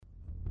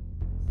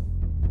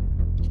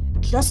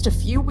Just a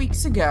few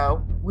weeks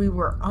ago, we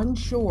were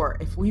unsure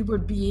if we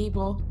would be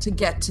able to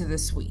get to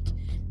this week,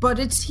 but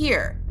it's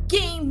here,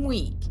 game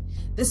week.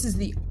 This is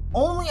the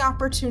only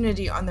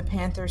opportunity on the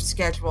Panthers'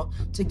 schedule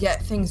to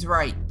get things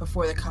right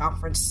before the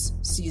conference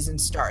season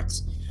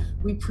starts.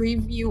 We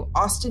preview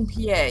Austin,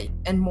 PA,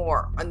 and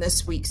more on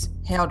this week's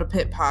Hail to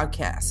Pitt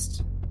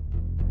podcast.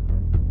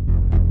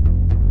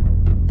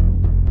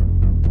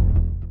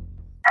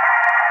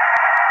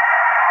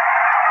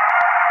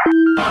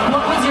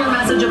 What was your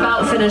message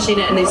about finishing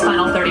it in these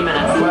final 30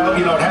 minutes? Well,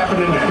 it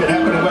happened in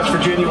West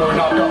Virginia where we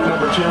knocked off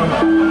number 2.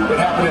 It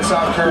happened in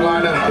South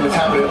Carolina, and it's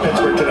happening in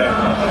Pittsburgh today.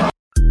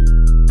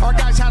 Our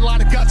guys had a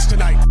lot of guts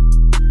tonight.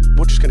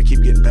 We're just going to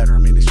keep getting better. I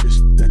mean,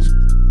 that's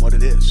what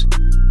it is.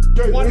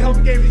 One hell of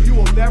a game that you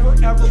will never,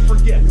 ever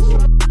forget. We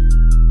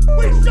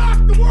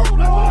shocked the world!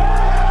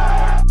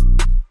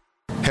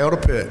 Hail to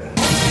Pitt.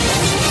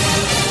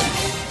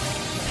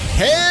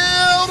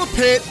 Hail to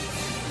Pitt.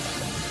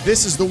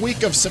 This is the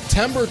week of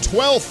September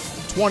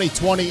 12th,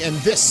 2020, and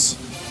this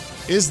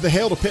is the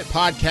Hail to Pitt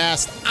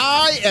podcast.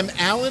 I am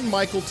Alan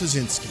Michael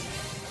Tazinski.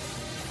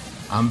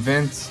 I'm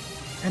Vince.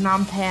 And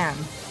I'm Pam.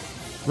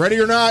 Ready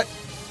or not,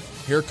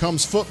 here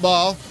comes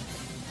football.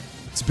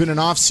 It's been an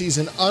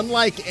offseason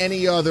unlike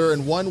any other,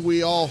 and one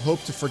we all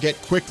hope to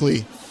forget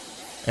quickly,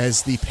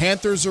 as the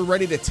Panthers are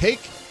ready to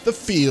take the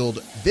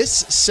field this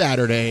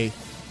Saturday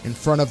in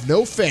front of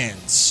no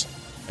fans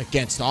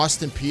against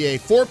Austin, PA,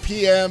 4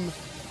 p.m.,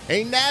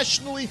 a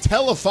nationally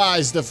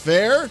televised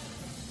affair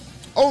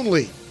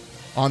only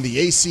on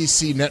the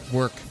ACC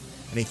network.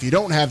 And if you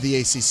don't have the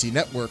ACC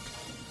network,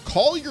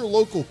 call your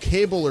local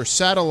cable or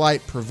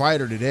satellite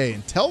provider today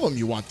and tell them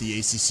you want the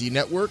ACC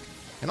network,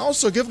 and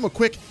also give them a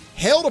quick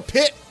hail to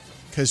Pitt,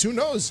 because who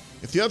knows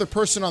if the other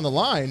person on the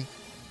line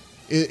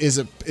is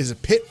a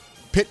Pitt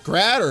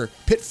grad or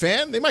Pitt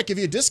fan, they might give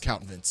you a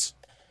discount, Vince.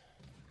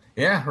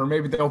 Yeah, or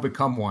maybe they'll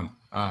become one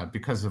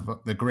because of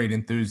the great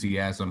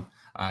enthusiasm.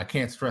 I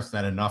can't stress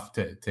that enough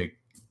to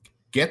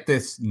get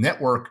this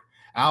network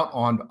out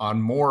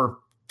on more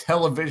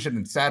television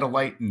and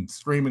satellite and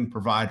streaming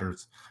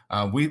providers.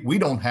 We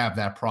don't have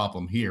that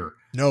problem here.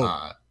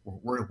 No,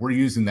 we're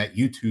using that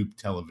YouTube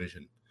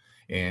television,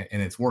 and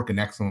it's working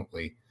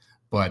excellently.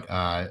 But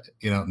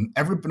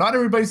not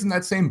everybody's in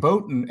that same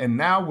boat, and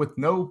now with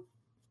no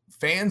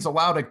fans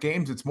allowed at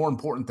games, it's more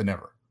important than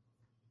ever.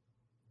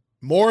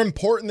 More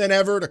important than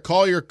ever to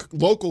call your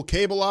local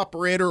cable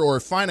operator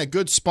or find a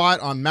good spot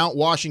on Mount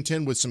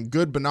Washington with some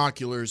good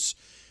binoculars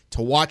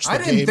to watch the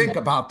game. I didn't think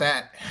about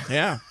that.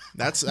 Yeah,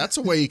 that's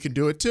a way you can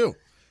do it too.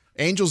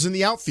 Angels in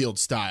the outfield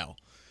style.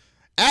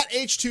 At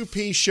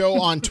H2P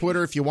Show on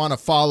Twitter if you want to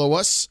follow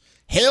us.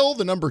 Hail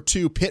the number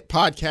 2 Pitt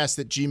podcast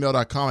at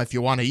gmail.com if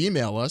you want to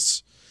email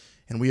us.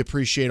 And we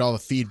appreciate all the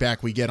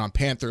feedback we get on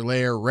Panther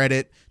Lair,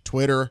 Reddit,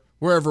 Twitter,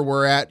 wherever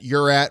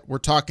you're at. We're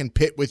talking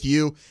Pitt with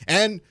you.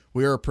 And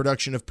we are a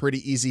production of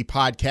Pretty Easy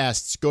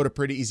Podcasts. Go to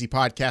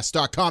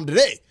prettyeasypodcast.com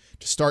today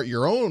to start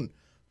your own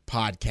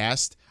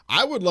podcast.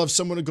 I would love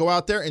someone to go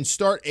out there and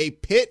start a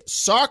Pitt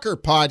soccer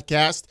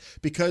podcast,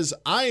 because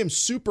I am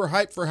super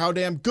hyped for how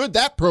damn good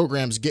that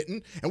program's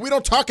getting. And we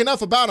don't talk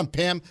enough about them,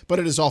 Pam, but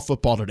it is all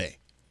football today.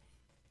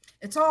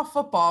 It's all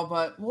football,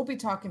 but we'll be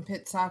talking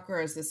Pitt soccer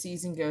as the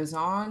season goes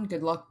on.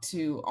 Good luck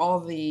to all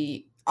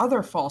the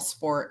other fall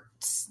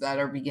sports that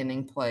are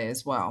beginning play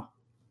as well.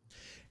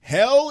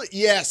 Hell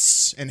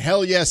yes. And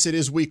hell yes, it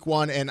is week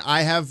 1. And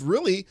I have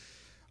really,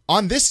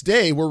 on this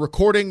day, we're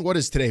recording, what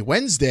is today?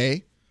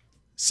 Wednesday,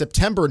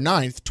 September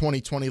 9th,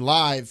 2020,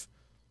 live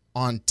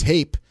on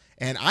tape.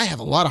 And I have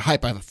a lot of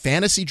hype. I have a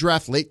fantasy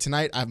draft late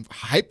tonight. I'm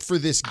hyped for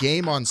this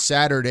game on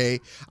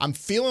Saturday. I'm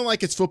feeling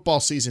like it's football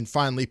season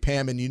finally,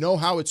 Pam. And you know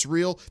how it's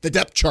real? The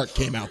depth chart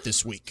came out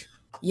this week.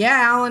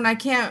 Yeah, Alan, I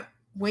can't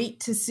wait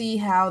to see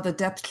how the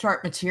depth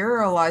chart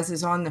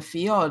materializes on the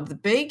field.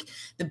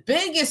 The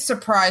biggest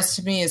surprise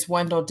to me is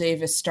Wendell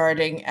Davis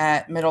starting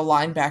at middle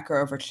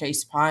linebacker over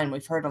Chase Pine.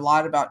 We've heard a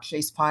lot about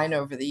Chase Pine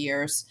over the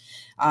years,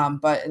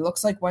 but it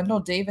looks like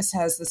Wendell Davis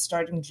has the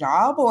starting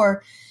job.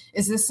 Or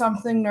is this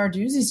something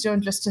Narduzzi's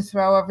doing just to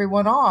throw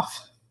everyone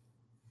off?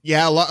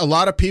 Yeah, a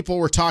lot of people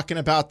were talking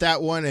about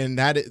that one, and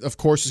that, of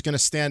course, is going to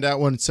stand out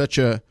when such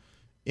a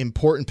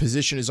important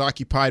position is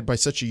occupied by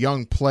such a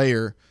young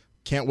player.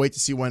 Can't wait to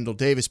see Wendell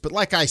Davis. But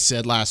like I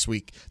said last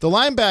week, the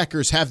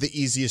linebackers have the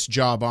easiest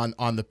job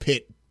on the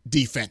Pitt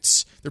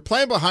defense. They're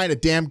playing behind a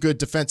damn good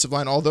defensive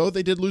line, although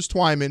they did lose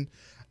Twyman.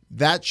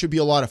 That should be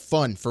a lot of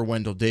fun for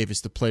Wendell Davis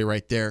to play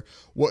right there.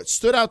 What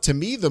stood out to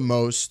me the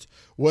most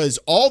was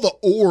all the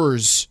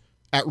oars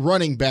at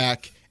running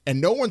back and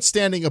no one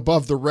standing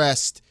above the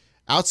rest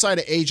outside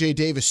of A.J.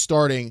 Davis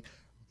starting,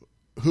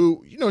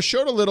 who,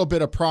 showed a little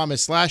bit of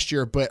promise last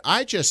year, but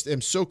I just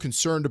am so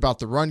concerned about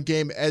the run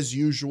game as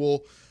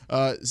usual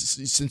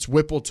since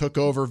Whipple took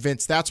over.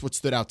 Vince, that's what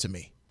stood out to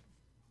me.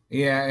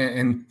 Yeah,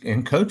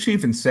 and Coach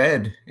even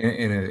said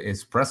in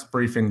his press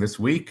briefing this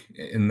week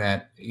in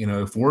that,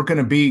 if we're going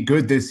to be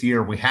good this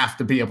year, we have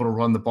to be able to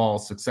run the ball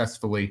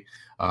successfully.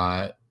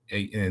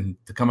 and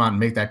to come out and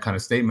make that kind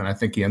of statement, I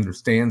think he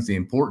understands the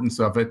importance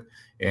of it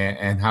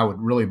and how it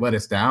really let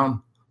us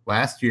down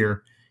last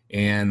year.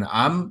 And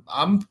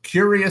I'm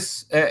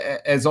curious,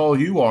 as all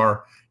you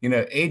are,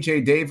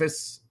 AJ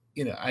Davis,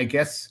 I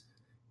guess,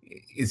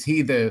 is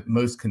he the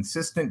most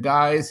consistent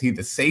guy? Is he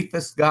the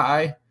safest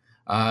guy?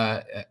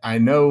 I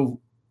know,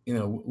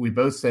 we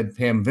both said,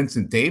 Pam,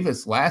 Vincent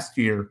Davis last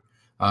year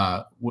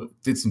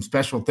did some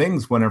special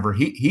things whenever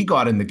he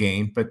got in the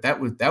game, but that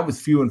was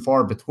few and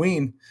far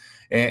between.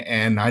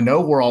 And I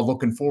know we're all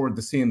looking forward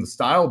to seeing the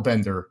style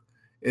bender,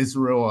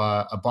 Israel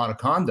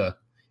Abanikanda,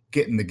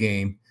 get in the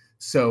game.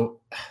 So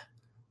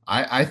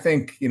I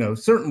think,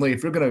 certainly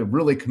if you're going to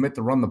really commit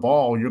to run the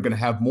ball, you're going to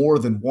have more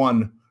than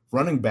one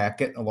running back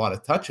getting a lot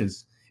of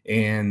touches.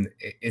 And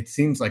it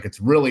seems like it's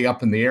really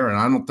up in the air. And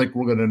I don't think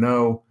we're going to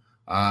know,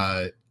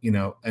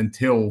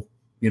 until,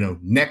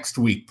 next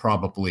week,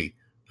 probably,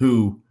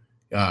 who,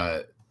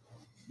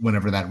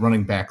 whenever that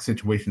running back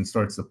situation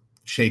starts to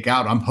shake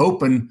out. I'm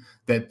hoping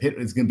that Pitt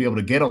is going to be able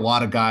to get a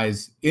lot of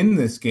guys in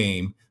this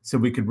game so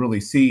we could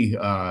really see,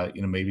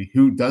 maybe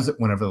who does it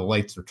whenever the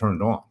lights are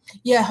turned on.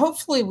 Yeah,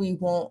 hopefully we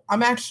won't.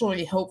 I'm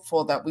actually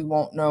hopeful that we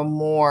won't know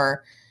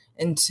more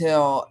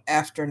until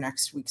after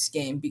next week's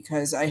game,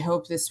 because I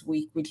hope this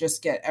week we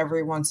just get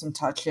everyone some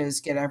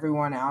touches, get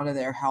everyone out of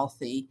there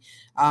healthy,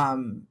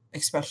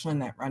 especially in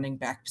that running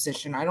back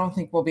position. I don't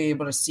think we'll be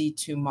able to see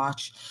too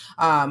much.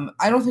 I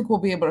don't think we'll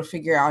be able to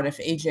figure out if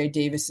AJ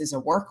Davis is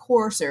a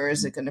workhorse or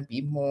is it going to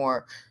be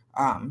more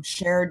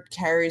shared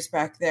carries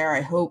back there.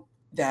 I hope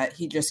that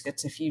he just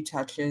gets a few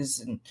touches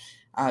and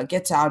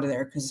gets out of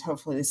there, because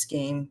hopefully this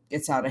game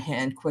gets out of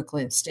hand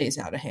quickly and stays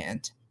out of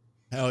hand.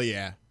 Hell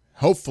yeah.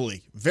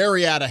 Hopefully.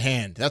 Very out of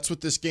hand. That's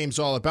what this game's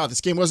all about.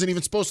 This game wasn't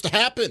even supposed to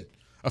happen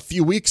a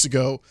few weeks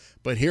ago,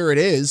 but here it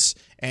is,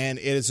 and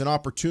it is an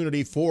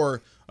opportunity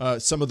for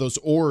some of those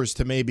oars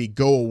to maybe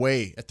go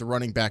away at the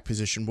running back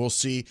position. We'll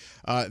see.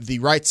 The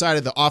right side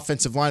of the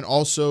offensive line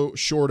also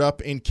shored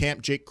up in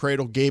camp. Jake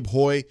Cradle, Gabe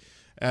Hoy,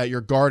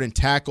 your guard and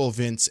tackle,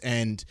 Vince.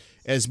 And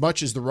as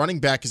much as the running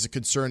back is a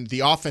concern,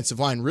 the offensive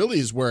line really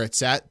is where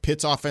it's at.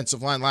 Pitt's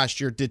offensive line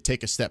last year did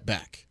take a step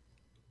back.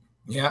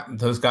 Yeah,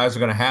 those guys are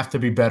going to have to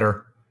be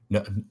better.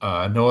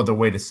 No other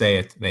way to say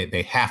it.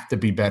 They have to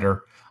be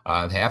better.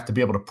 They have to be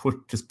able to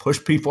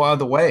push people out of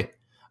the way.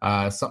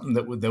 Something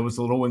that was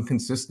a little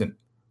inconsistent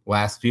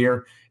last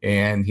year.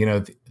 And,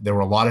 there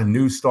were a lot of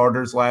new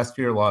starters last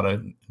year, a lot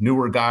of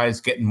newer guys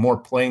getting more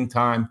playing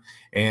time.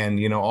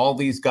 And, all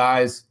these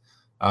guys,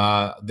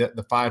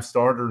 the 5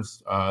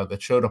 starters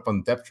that showed up on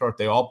the depth chart,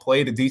 they all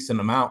played a decent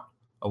amount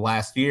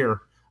last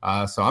year.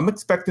 So I'm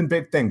expecting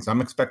big things.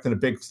 I'm expecting a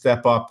big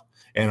step up.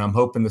 And I'm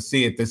hoping to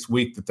see it this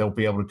week, that they'll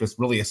be able to just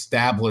really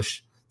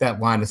establish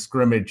that line of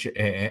scrimmage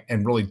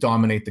and really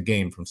dominate the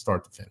game from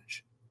start to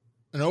finish.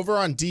 And over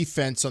on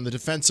defense, on the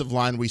defensive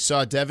line, we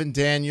saw Devin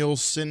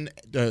Danielson,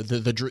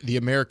 the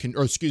American,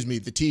 or excuse me,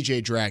 the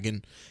TJ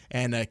Dragon,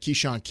 and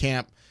Keyshawn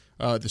Camp,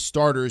 the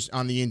starters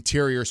on the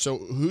interior. So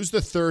who's the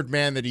third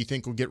man that you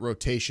think will get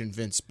rotation,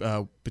 Vince,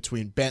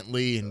 between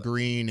Bentley and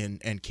Green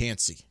and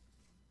Cansey?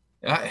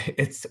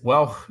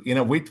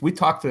 We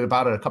talked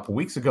about it a couple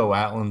weeks ago,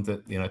 Alan,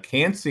 that,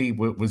 Cansey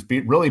was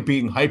really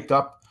being hyped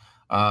up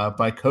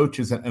by coach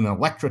as an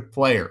electric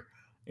player.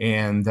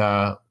 And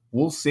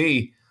we'll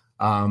see.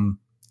 Coach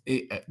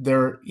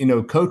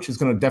is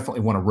going to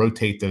definitely want to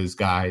rotate those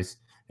guys,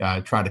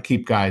 try to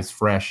keep guys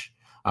fresh.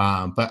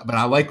 But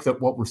I like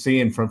that what we're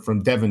seeing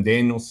from Devin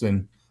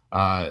Danielson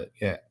as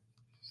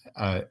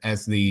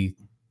the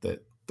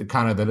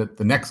kind of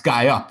the next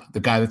guy up, the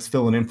guy that's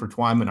filling in for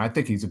Twyman. I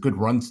think he's a good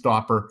run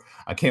stopper.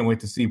 I can't wait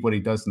to see what he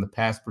does in the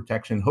pass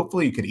protection.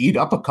 Hopefully he could eat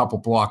up a couple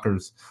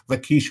blockers,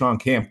 let Keyshawn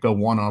Camp go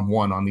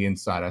one-on-one on the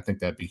inside. I think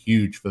that'd be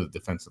huge for the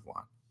defensive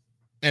line.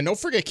 And don't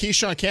forget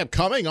Keyshawn Camp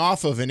coming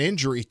off of an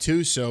injury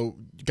too, so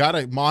got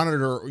to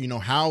monitor,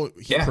 how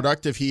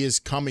productive he is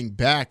coming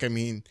back. I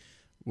mean,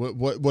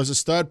 what was a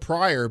stud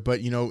prior, but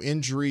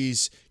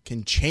injuries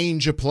can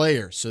change a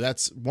player. So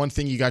that's one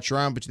thing you got your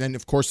eye on. But then,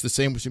 of course, the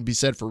same can be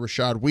said for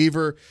Rashad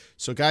Weaver.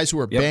 So guys who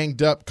are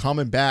banged up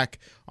coming back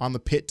on the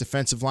Pitt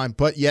defensive line,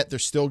 but yet they're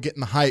still getting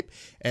the hype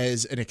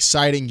as an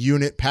exciting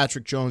unit.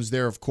 Patrick Jones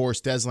there, of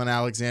course, Deslin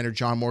Alexander,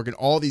 John Morgan,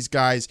 all these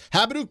guys,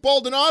 Habaduke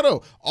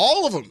Baldonado,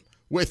 all of them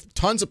with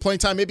tons of playing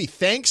time, maybe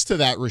thanks to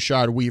that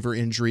Rashad Weaver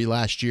injury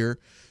last year.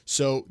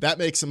 So that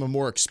makes them a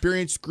more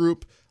experienced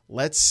group.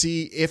 Let's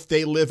see if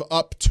they live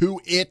up to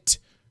it.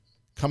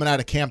 Coming out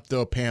of camp,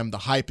 though, Pam, the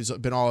hype has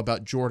been all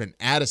about Jordan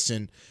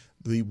Addison,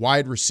 the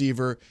wide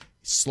receiver,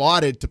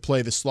 slotted to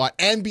play the slot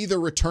and be the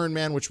return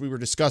man, which we were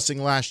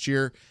discussing last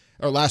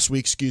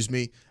week,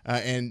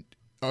 and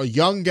a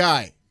young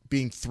guy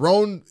being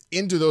thrown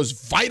into those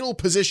vital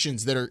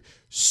positions that are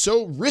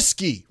so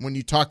risky when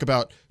you talk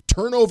about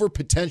turnover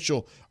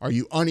potential. Are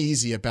you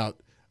uneasy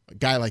about a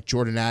guy like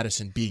Jordan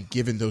Addison being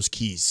given those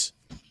keys?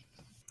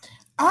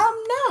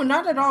 No,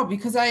 not at all,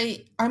 because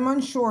I'm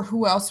unsure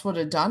who else would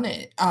have done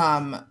it.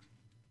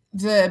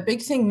 the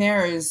big thing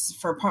there is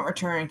for punt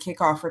return and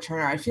kickoff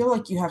returner, I feel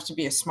like you have to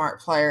be a smart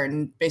player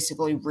and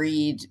basically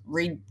read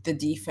the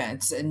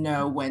defense and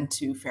know when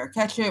to fair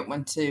catch it,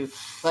 when to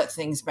let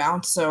things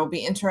bounce. So it'll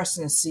be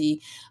interesting to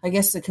see. I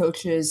guess the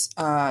coaches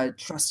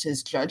trust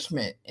his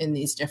judgment in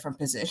these different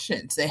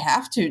positions. They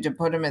have to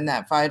put him in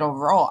that vital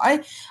role. I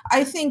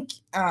think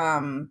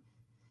I'm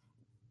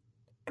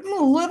a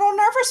little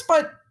nervous,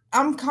 but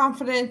I'm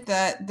confident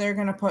that they're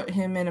going to put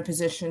him in a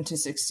position to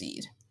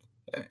succeed.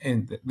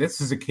 And this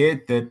is a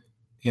kid that,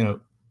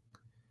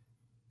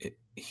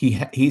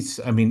 he's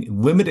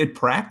limited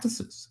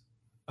practices,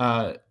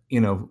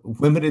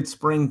 limited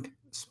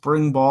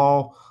spring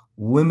ball,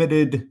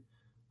 limited,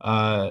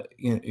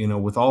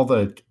 with all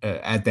the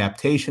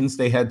adaptations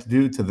they had to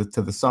do to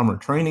the summer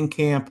training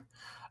camp.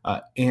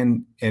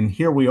 And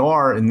here we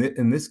are,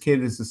 and this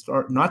kid is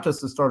not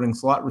just the starting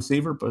slot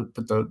receiver, but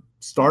the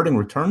starting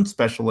return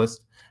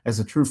specialist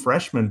as a true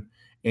freshman.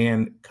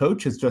 And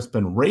coach has just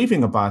been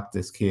raving about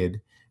this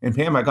kid. And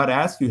Pam, I got to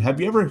ask you,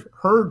 have you ever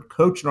heard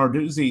Coach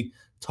Narduzzi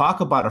talk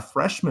about a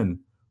freshman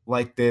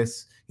like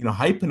this,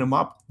 hyping him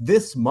up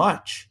this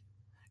much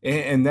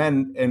and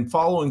then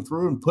following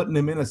through and putting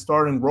him in a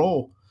starting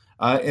role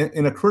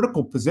in a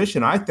critical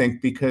position, I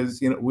think, because,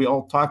 we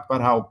all talked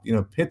about how,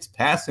 Pitt's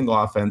passing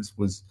offense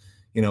was,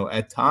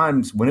 at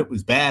times when it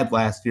was bad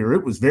last year,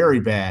 it was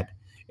very bad.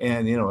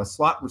 And, a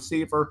slot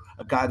receiver,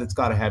 a guy that's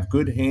got to have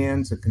good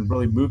hands that can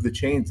really move the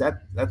chains,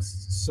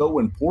 that's so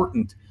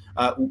important.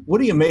 What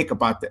do you make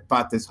about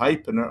this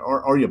hype, and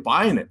are you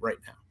buying it right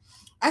now?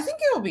 I think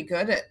he'll be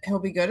good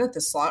at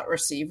the slot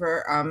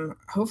receiver.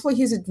 Hopefully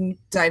he's a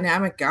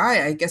dynamic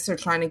guy. I guess they're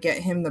trying to get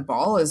him the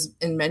ball as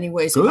in many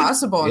ways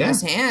possible in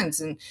his hands,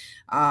 and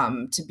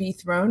to be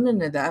thrown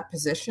into that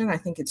position, I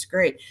think it's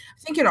great. I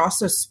think it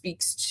also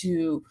speaks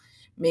to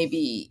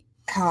maybe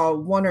how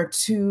one or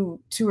two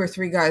or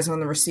three guys on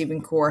the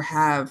receiving core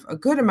have a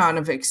good amount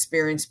of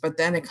experience, but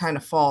then it kind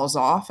of falls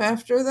off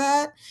after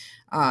that.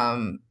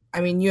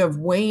 You have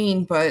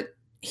Wayne, but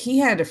he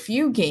had a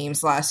few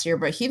games last year,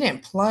 but he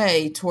didn't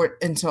play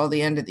until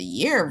the end of the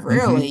year,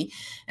 really.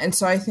 Mm-hmm. And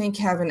so I think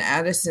having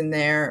Addison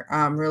there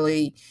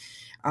really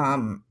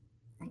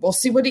we'll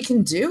see what he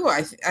can do.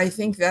 I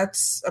think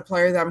that's a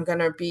player that I'm going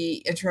to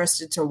be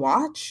interested to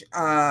watch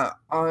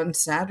on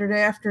Saturday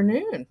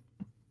afternoon.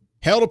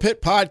 Hail to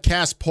Pitt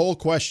podcast poll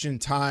question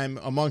time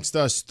amongst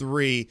us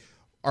three.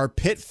 Are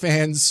Pitt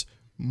fans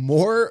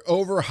more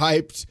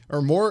overhyped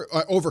or more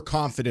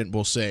overconfident,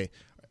 we'll say,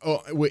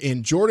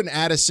 in Jordan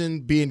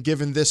Addison being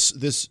given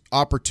this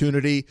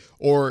opportunity,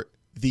 or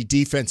the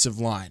defensive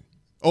line?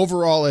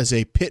 Overall, as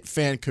a Pitt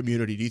fan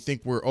community, do you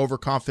think we're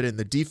overconfident in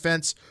the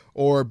defense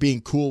or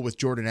being cool with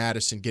Jordan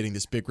Addison getting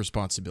this big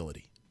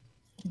responsibility?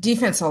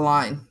 Defensive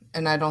line,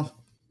 and I don't.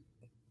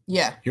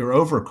 Yeah. You're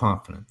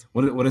overconfident.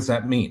 What does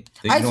that mean?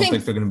 That you don't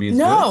think they're going to be as good?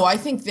 No, I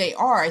think they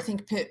are. I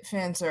think Pitt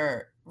fans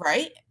are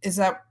right. Is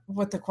that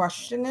what the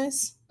question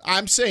is?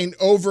 I'm saying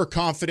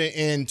overconfident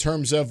in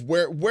terms of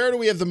where do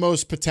we have the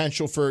most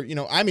potential for,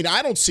 I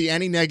don't see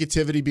any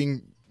negativity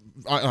being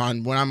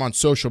on when I'm on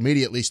social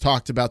media, at least,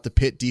 talked about the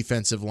Pitt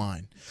defensive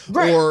line.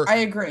 Right, or I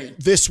agree.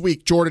 This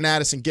week, Jordan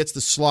Addison gets the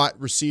slot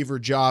receiver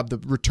job, the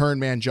return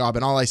man job,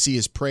 and all I see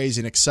is praise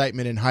and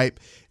excitement and hype.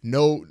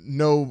 No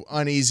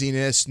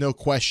uneasiness, no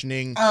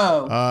questioning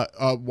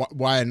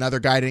why another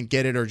guy didn't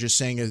get it, or just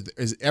saying,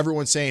 is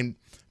everyone saying,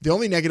 the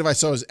only negative I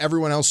saw is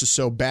everyone else is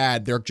so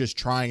bad, they're just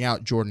trying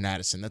out Jordan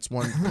Addison. That's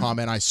one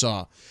comment I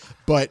saw.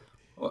 But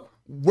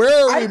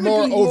where are we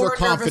more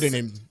overconfident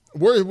in?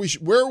 Where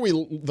are we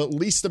the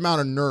least amount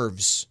of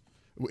nerves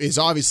is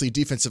obviously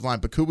defensive line,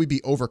 but could we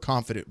be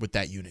overconfident with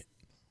that unit?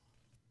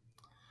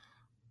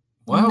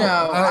 Well,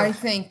 no, I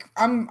think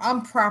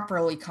I'm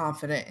properly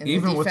confident in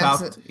even the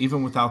defense.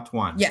 Even without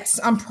Twine. Yes,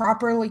 I'm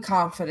properly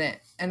confident,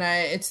 and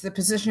it's the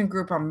position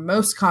group I'm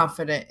most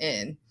confident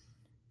in.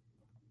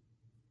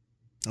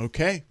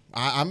 Okay,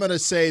 I'm going to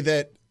say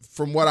that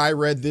from what I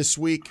read this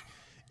week,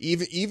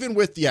 even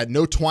with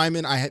no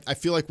Twyman, I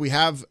feel like we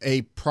have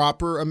a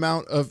proper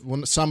amount of.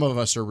 Well, some of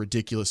us are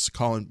ridiculous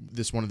calling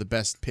this one of the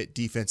best Pitt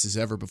defenses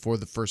ever before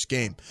the first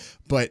game,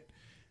 but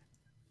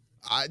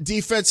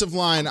defensive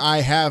line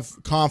I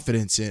have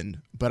confidence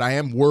in, but I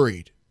am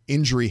worried.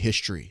 Injury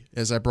history,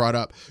 as I brought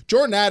up.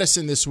 Jordan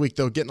Addison this week,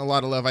 though, getting a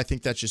lot of love. I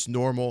think that's just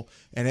normal,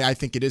 and I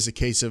think it is a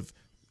case of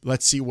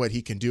let's see what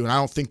he can do. And I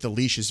don't think the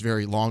leash is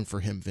very long for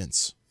him,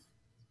 Vince.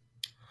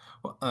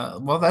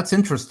 Well, that's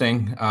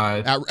interesting.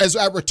 As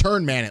a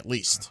return man, at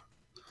least.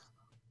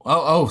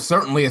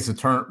 Certainly as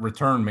a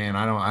return man.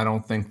 I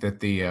don't think that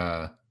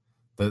the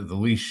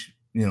leash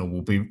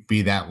will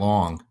be that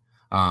long.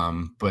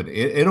 But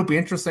it'll be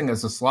interesting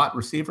as a slot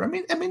receiver. I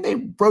mean they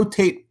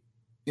rotate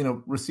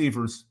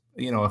receivers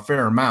a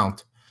fair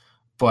amount,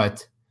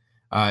 but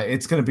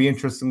it's going to be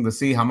interesting to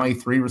see how many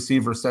 3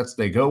 receiver sets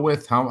they go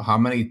with, how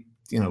many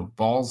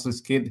balls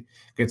this kid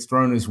gets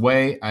thrown his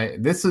way.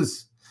 This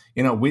is.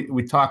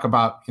 We talk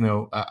about,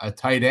 a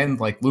tight end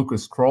like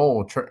Lucas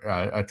Kroll,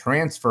 a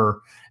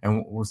transfer,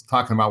 and we're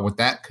talking about what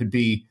that could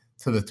be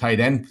to the tight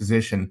end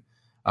position.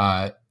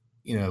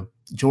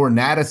 Jordan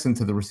Addison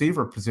to the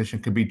receiver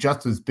position could be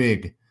just as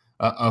big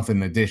of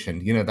an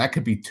addition. That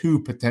could be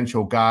two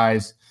potential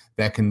guys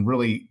that can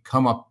really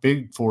come up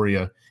big for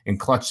you in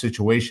clutch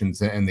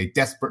situations, and they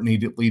desperately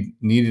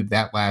needed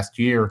that last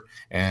year,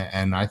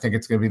 and I think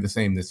it's going to be the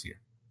same this year.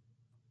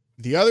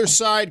 The other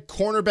side,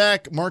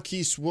 cornerback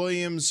Marquise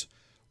Williams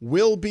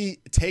will be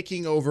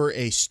taking over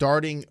a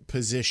starting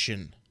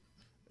position.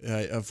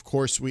 Of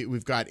course,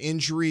 we've got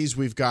injuries,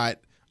 we've got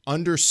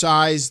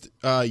undersized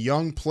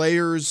young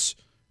players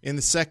in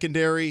the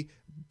secondary,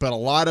 but a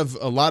lot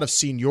of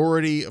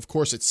seniority, of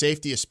course, at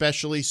safety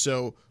especially.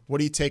 So what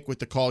do you take with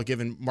the call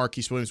given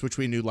Marquise Williams, which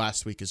we knew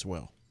last week as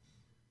well?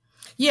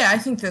 Yeah, I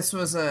think this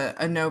was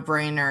a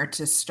no-brainer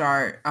to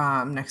start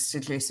next to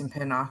Jason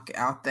Pinnock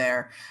out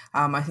there.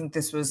 I think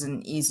this was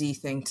an easy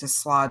thing to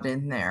slot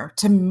in there.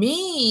 To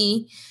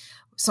me,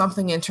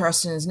 something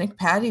interesting is Nick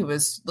Patty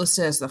was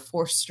listed as the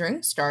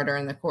fourth-string starter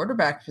in the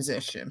quarterback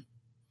position.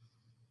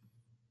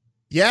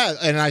 Yeah,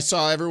 and I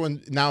saw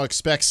everyone now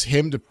expects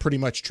him to pretty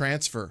much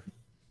transfer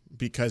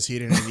because he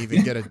didn't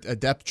even get a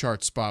depth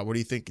chart spot. What do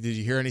you think? Did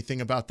you hear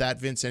anything about that,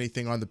 Vince?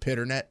 Anything on the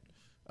Pitternet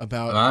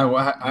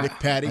about Nick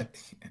Patty?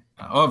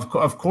 Of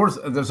course,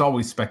 there's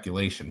always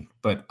speculation,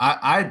 but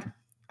I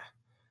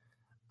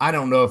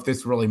don't know if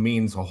this really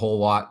means a whole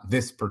lot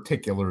this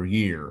particular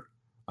year,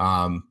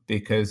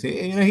 because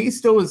he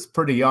still is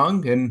pretty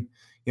young, and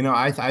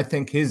I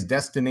think his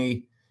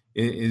destiny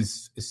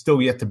is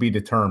still yet to be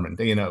determined.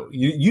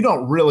 You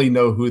don't really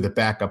know who the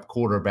backup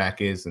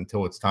quarterback is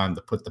until it's time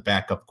to put the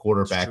backup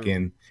quarterback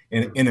in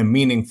a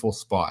meaningful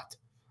spot,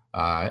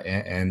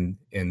 and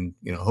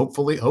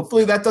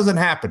hopefully that doesn't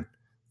happen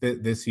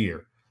this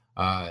year.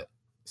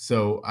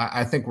 So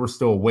I think we're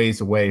still a ways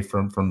away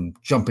from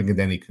jumping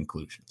into any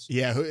conclusions.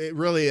 Yeah, it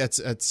really,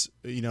 it's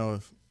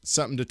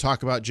something to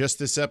talk about just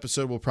this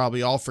episode. We'll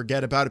probably all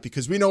forget about it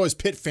because we know as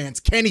Pitt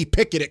fans, Kenny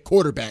Pickett at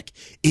quarterback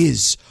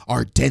is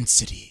our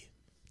destiny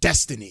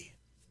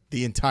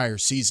the entire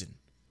season.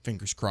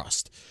 Fingers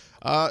crossed.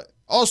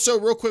 Also,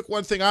 real quick,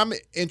 one thing I'm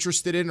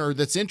interested in, or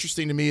that's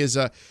interesting to me, is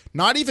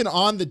not even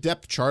on the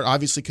depth chart,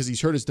 obviously because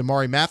he's hurt, as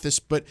Damari Mathis,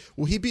 but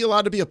will he be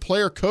allowed to be a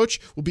player coach?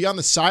 Will be on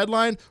the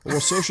sideline, or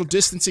will social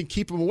distancing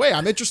keep him away?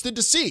 I'm interested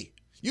to see.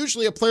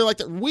 Usually a player like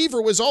that,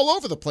 Weaver was all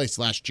over the place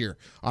last year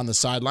on the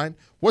sideline.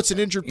 What's an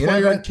injured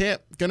player in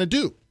camp going to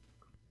do?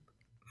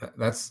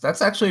 That's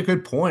actually a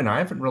good point. I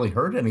haven't really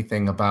heard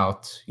anything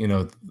about,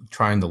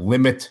 trying to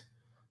limit,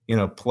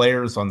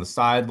 players on the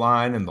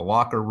sideline and the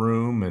locker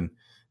room, and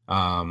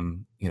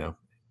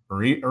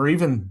or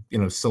even,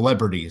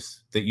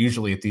 celebrities that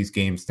usually at these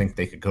games think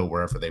they could go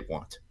wherever they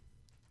want.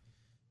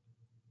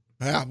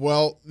 Yeah,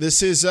 well,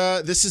 this is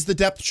the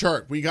depth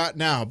chart we got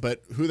now,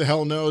 but who the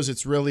hell knows?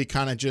 It's really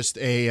kind of just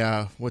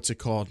a what's it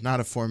called? Not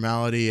a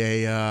formality.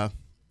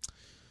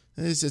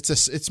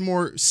 It's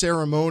more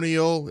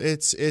ceremonial.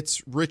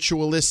 It's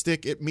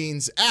ritualistic. It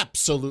means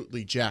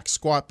absolutely jack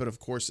squat. But of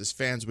course, as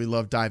fans, we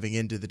love diving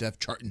into the depth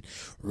chart and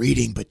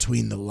reading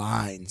between the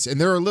lines. And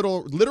there are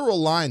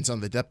literal lines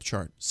on the depth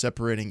chart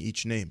separating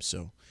each name,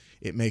 so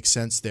it makes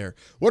sense there.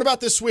 What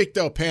about this week,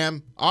 though,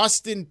 Pam?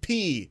 Austin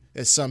P,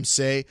 as some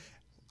say.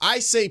 I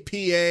say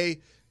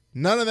PA.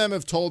 None of them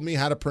have told me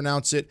how to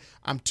pronounce it.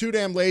 I'm too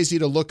damn lazy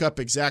to look up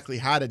exactly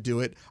how to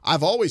do it.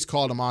 I've always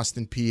called him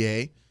Austin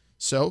PA.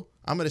 So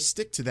I'm going to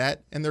stick to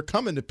that. And they're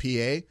coming to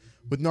PA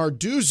with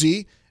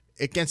Narduzzi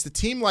against a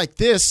team like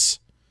this.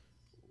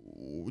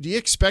 Do you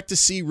expect to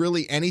see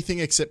really anything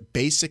except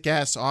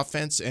basic-ass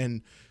offense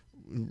and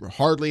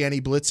hardly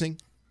any blitzing?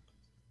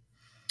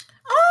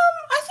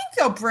 I think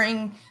they'll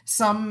bring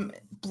some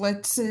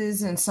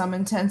blitzes and some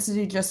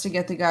intensity just to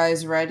get the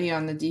guys ready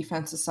on the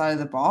defensive side of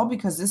the ball,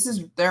 because this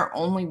is their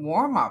only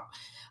warm-up.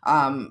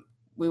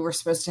 We were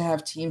supposed to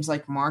have teams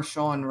like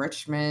Marshall and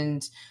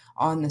Richmond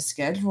on the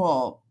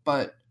schedule,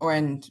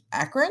 and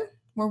Akron,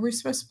 were we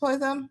supposed to play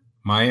them?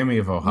 Miami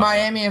of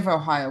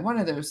Ohio, one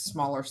of those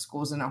smaller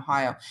schools in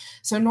Ohio.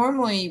 So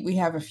normally we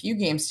have a few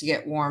games to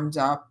get warmed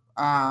up.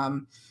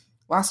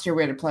 Last year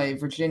we had to play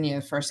Virginia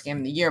the first game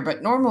of the year,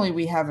 but normally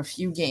we have a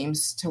few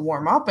games to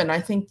warm up, and I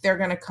think they're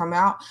going to come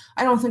out.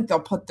 I don't think they'll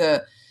put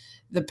the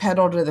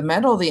pedal to the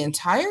metal the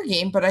entire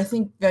game, but I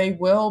think they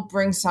will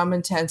bring some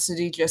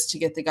intensity just to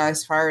get the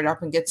guys fired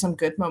up and get some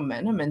good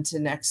momentum into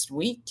next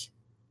week.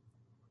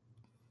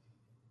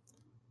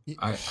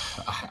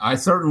 I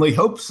certainly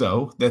hope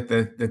so, that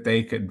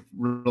they could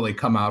really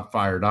come out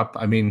fired up.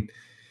 I mean,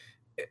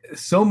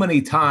 so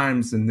many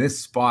times in this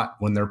spot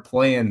when they're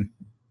playing,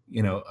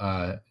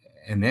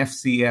 an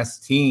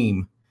FCS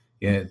team,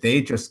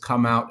 they just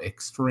come out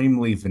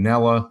extremely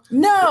vanilla.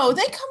 No,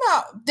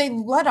 they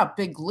let up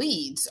big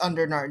leads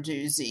under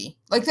Narduzzi.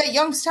 Like that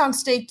Youngstown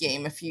State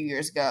game a few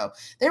years ago.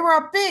 They were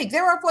up big.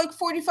 They were up like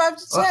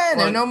 45-10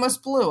 and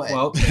almost blew it.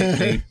 Well,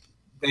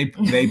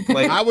 they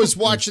played. I was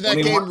watching that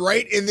game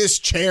right in this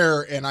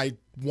chair, and I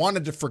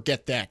wanted to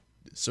forget that.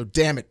 So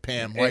damn it,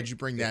 Pam, why'd you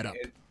bring that up?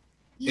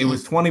 It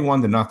was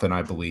 21-0,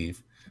 I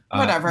believe.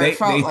 Whatever. They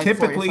like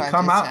typically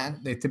come out. 10.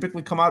 They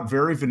typically come out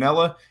very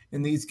vanilla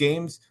in these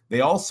games.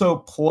 They also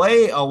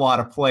play a lot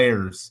of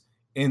players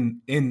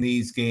in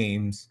these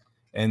games,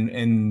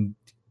 and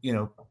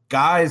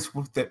guys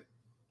that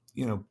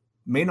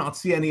may not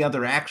see any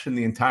other action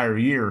the entire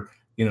year,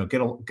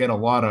 get a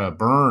lot of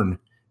burn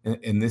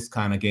in this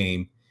kind of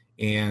game.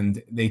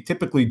 And they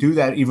typically do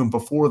that even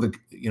before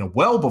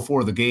well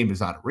before the game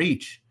is out of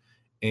reach.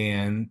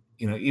 And,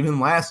 even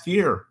last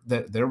year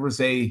that there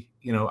was I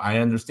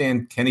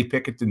understand Kenny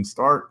Pickett didn't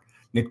start,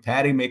 Nick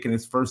Patty making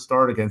his first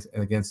start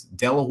against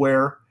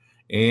Delaware.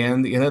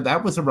 And,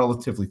 that was a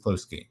relatively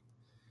close game.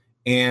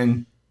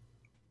 And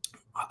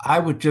I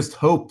would just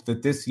hope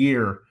that this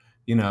year,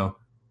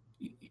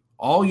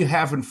 all you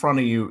have in front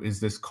of you is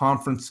this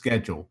conference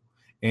schedule,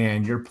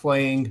 and you're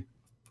playing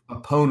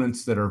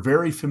opponents that are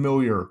very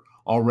familiar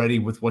already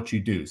with what you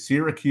do.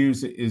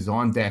 Syracuse is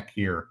on deck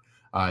here.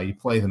 You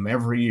play them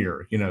every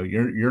year.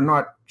 You're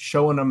not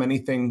showing them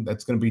anything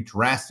that's going to be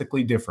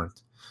drastically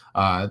different.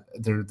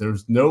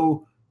 There's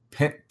no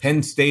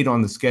Penn State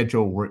on the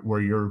schedule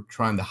where you're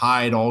trying to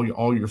hide all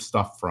your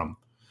stuff from.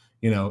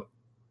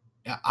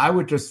 I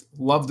would just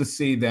love to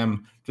see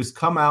them just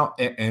come out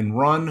and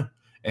run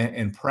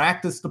and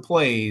practice the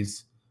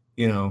plays,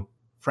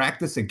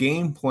 practice a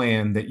game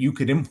plan that you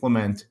could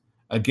implement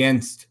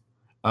against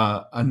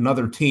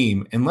another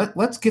team. And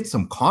let's get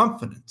some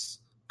confidence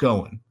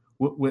going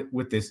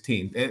with this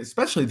team,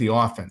 especially the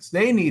offense.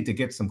 They need to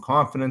get some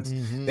confidence.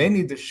 Mm-hmm. They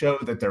need to show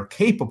that they're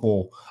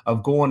capable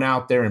of going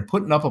out there and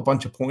putting up a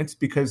bunch of points,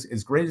 because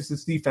as great as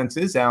this defense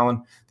is,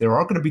 Alan, there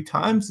are going to be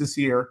times this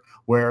year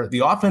where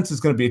the offense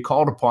is going to be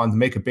called upon to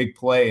make a big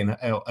play and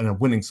a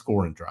winning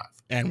scoring drive.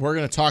 And we're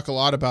going to talk a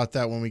lot about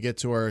that when we get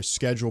to our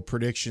schedule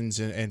predictions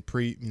and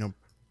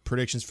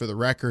predictions for the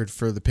record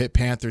for the Pitt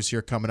Panthers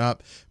here coming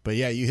up. But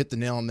yeah, you hit the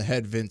nail on the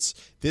head, Vince.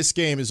 This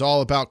game is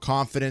all about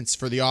confidence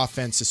for the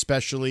offense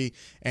especially,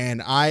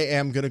 and I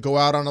am going to go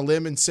out on a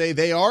limb and say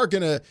they are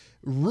going to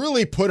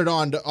really put it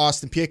on to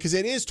Austin Peay, because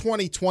it is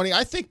 2020.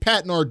 I think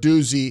Pat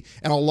Narduzzi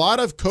and a lot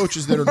of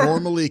coaches that are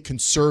normally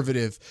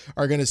conservative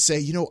are going to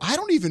say, I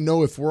don't even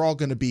know if we're all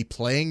going to be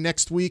playing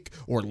next week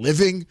or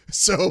living.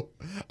 So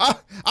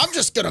I'm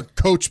just going to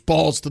coach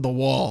balls to the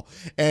wall.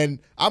 And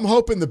I'm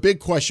hoping the big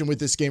question with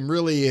this game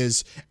really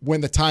is,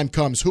 when the time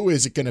comes, who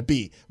is it going to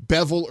be?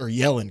 Bevel or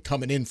Yellen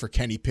coming in for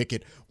Kenny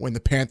Pickett when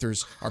the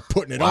Panthers are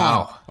putting it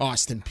on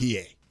Austin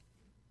Peay?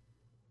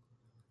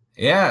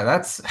 Yeah,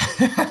 that's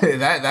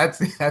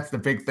that's the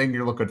big thing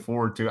you're looking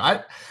forward to.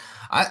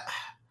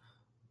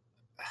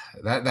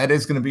 That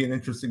is going to be an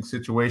interesting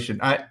situation.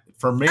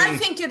 For me, I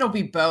think it'll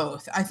be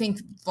both. I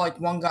think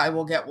one guy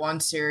will get one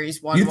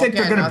series, one. You think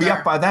they're going to be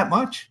up by that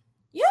much?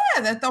 Yeah,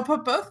 that they'll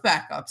put both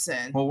backups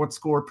in. Well, what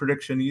score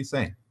prediction are you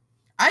saying?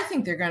 I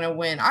think they're going to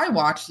win. I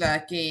watched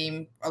that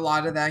game, a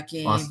lot of that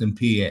game. Austin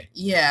Peay.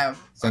 Yeah.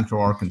 Central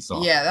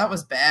Arkansas. Yeah, that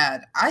was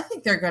bad. I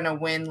think they're going to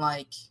win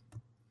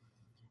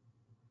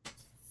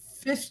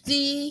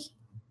 50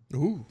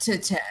 to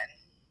 10.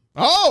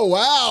 Oh,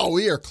 wow.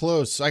 We are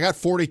close. I got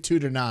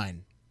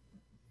 42-9.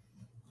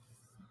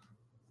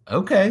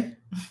 Okay.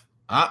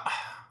 Are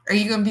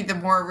you going to be the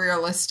more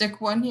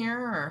realistic one here?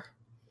 Or?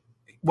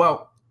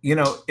 Well,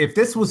 if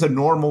this was a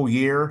normal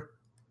year,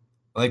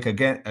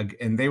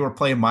 and they were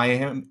playing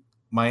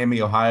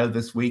Miami, Ohio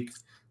this week,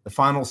 the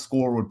final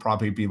score would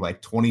probably be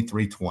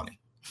 23-20.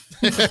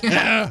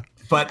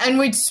 And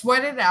we'd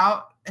sweat it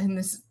out in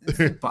this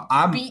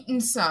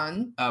beaten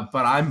sun.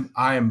 But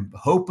I'm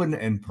hoping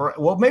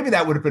maybe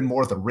that would have been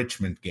more the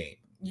Richmond game.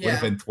 Yeah. Would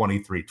have been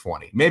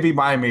 23-20. Maybe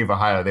Miami of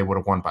Ohio, they would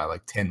have won by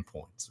 10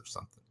 points or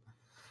something.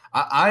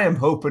 I am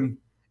hoping,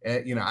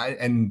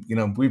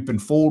 we've been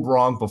fooled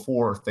wrong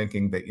before,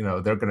 thinking that,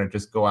 they're going to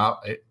just go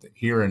out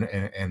here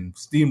and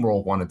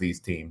steamroll one of these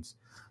teams.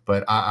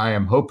 But I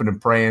am hoping and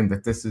praying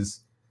that this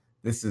is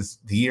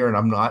the year, and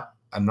I'm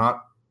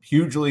not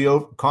hugely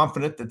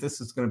confident that this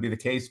is going to be the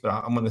case, but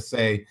I'm going to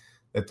say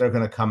that they're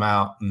going to come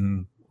out,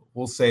 and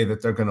we'll say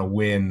that they're going to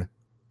win.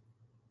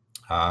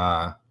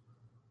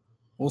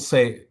 We'll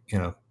say,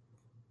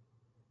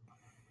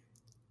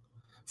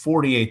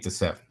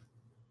 48-7.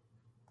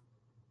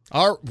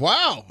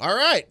 Wow. All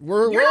right.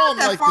 We're all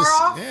not that far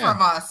off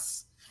from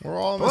us. We're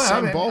all in the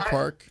same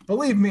ballpark.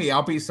 Believe me,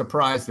 I'll be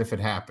surprised if it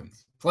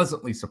happens.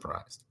 Pleasantly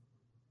surprised.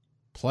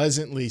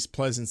 Pleasantly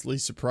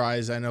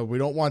surprised. I know we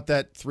don't want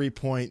that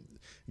 3-point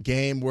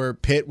game where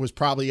Pitt was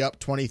probably up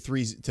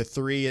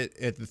 23-3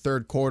 at the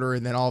third quarter,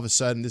 and then all of a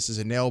sudden this is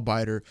a nail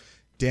biter.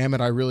 Damn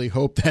it! I really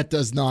hope that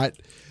does not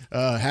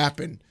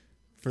happen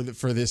for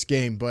this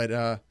game. But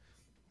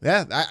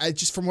I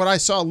just, from what I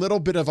saw, a little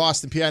bit of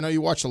Austin Peay. I know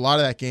you watched a lot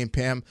of that game,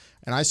 Pam,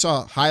 and I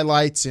saw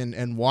highlights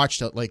and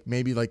watched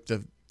maybe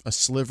a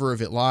sliver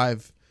of it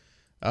live.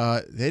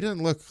 They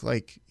didn't look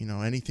like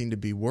anything to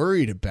be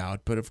worried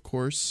about, but of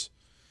course,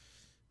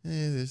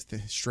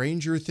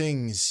 stranger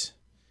things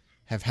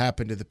have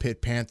happened to the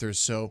Pitt Panthers.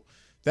 So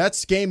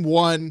that's game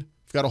one.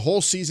 We've got a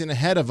whole season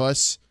ahead of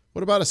us.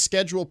 What about a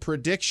schedule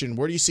prediction?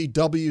 Where do you see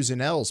W's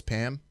and L's,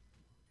 Pam?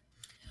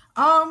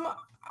 I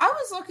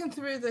was looking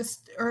through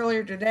this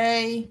earlier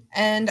today,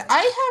 and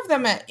I have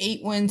them at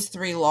 8 wins,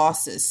 3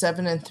 losses,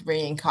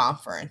 7-3 in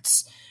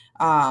conference.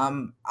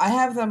 I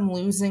have them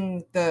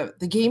losing the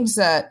games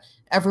that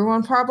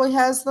everyone probably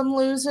has them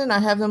losing. I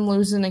have them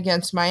losing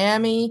against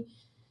Miami,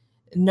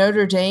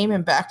 Notre Dame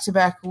in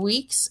back-to-back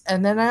weeks,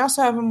 and then I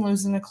also have them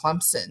losing to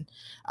Clemson.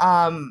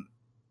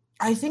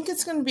 I think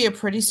it's going to be a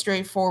pretty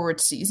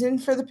straightforward season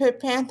for the Pitt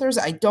Panthers.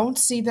 I don't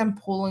see them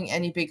pulling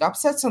any big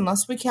upsets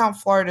unless we count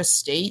Florida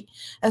State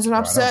as an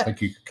upset. I don't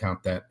think you could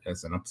count that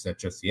as an upset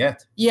just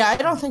yet. Yeah, I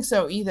don't think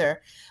so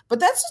either. But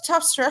that's a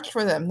tough stretch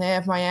for them. They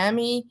have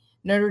Miami,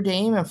 Notre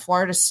Dame, and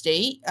Florida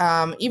State.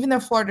 Even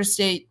though Florida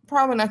State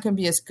probably not going to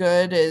be as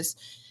good as,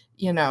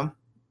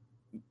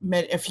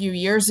 a few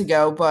years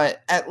ago,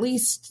 but at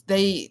least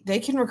they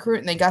can recruit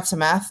and they got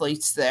some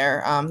athletes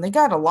there. They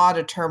got a lot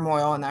of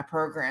turmoil in that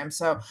program.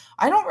 So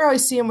I don't really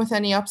see them with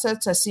any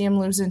upsets. I see them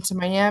losing to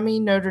Miami,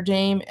 Notre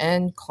Dame,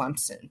 and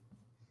Clemson.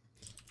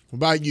 What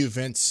about you,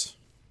 Vince?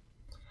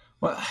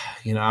 Well,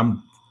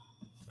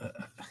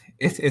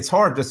 it's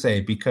hard to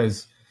say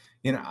because,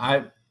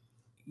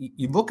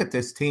 you look at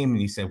this team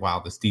and you say,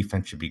 wow, this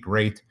defense should be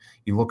great.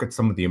 You look at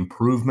some of the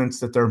improvements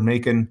that they're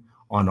making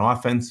on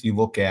offense. You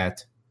look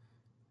at,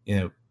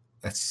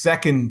 a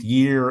second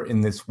year in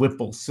this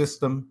Whipple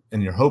system,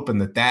 and you're hoping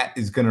that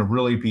is going to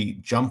really be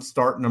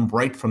jump-starting them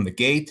right from the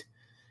gate.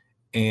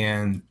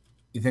 And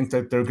you think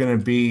that they're going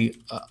to be,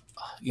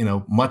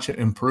 much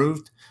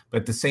improved.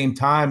 But at the same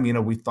time,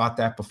 we thought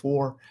that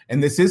before.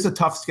 And this is a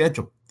tough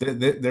schedule.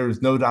 There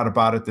is no doubt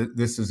about it that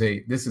this is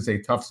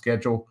a tough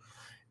schedule.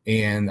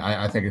 And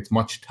I think it's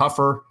much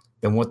tougher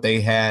than what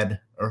they had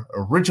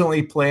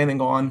originally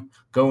planning on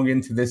going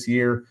into this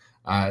year.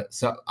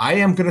 So I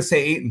am going to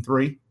say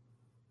 8-3.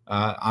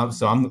 I'm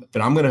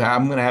going to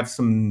have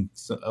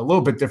a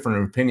little bit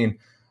different opinion.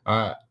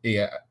 A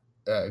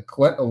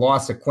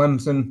loss at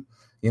Clemson.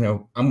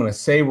 I'm going to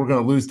say we're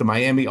going to lose to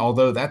Miami,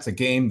 although that's a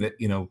game that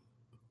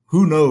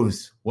who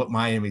knows what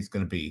Miami's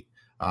going to be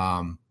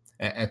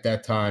at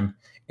that time.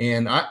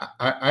 And I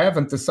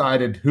haven't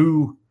decided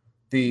who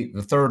the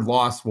third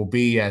loss will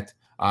be at.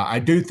 I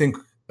do think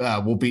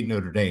we'll beat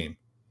Notre Dame,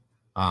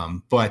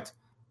 but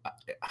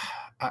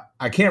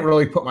I can't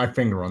really put my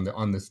finger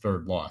on this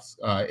third loss.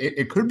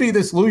 It could be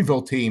this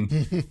Louisville team,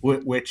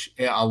 which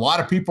a lot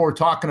of people are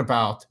talking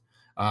about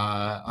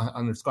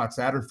under Scott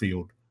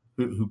Satterfield,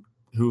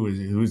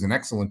 who's an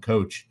excellent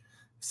coach.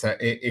 So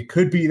it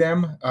could be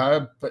them,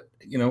 but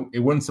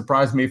it wouldn't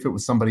surprise me if it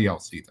was somebody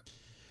else either.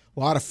 A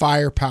lot of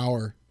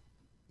firepower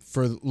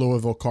for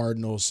Louisville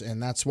Cardinals,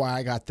 and that's why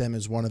I got them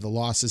as one of the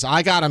losses.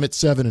 I got them at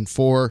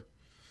 7-4.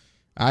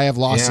 I have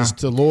losses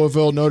to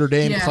Louisville, Notre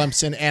Dame,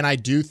 Clemson, and I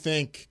do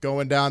think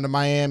going down to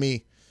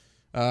Miami,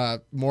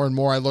 more and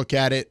more I look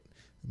at it,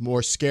 the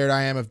more scared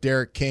I am of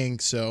Derek King.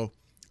 So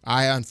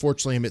I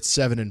unfortunately am at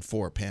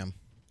 7-4, Pam.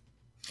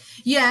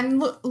 Yeah,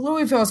 and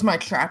Louisville's my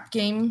trap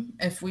game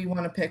if we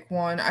want to pick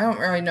one. I don't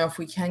really know if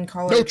we can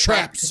call it no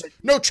traps.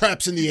 No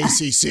traps in the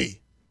ACC.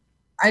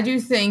 I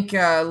do think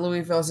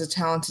Louisville's a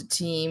talented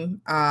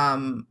team,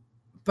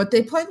 but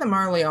they played them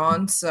early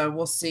on, so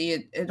we'll see.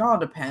 It all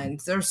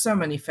depends. There's so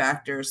many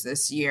factors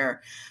this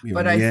year,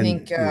 but I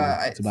think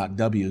it's about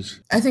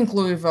W's. I think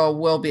Louisville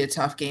will be a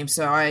tough game,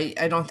 so I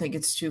don't think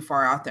it's too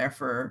far out there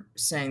for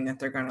saying that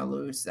they're going to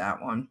lose that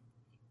one.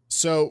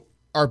 So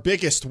our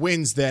biggest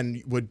wins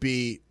then would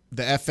be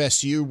the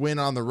FSU win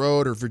on the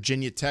road or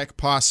Virginia Tech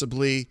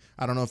possibly.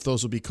 I don't know if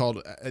those will be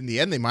called. In the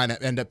end, they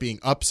might end up being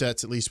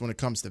upsets, at least when it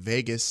comes to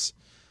Vegas.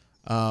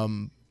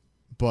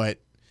 But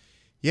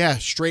yeah,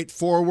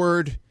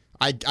 straightforward.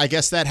 I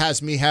guess that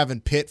has me having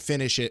Pitt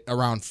finish it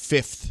around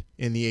 5th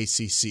in the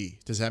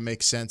ACC. Does that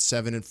make sense?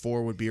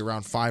 7-4 would be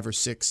around 5 or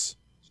 6.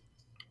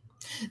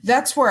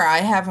 That's where I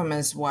have them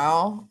as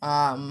well.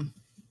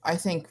 I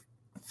think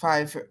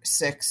 5,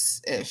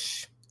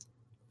 6-ish.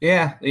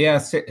 Yeah,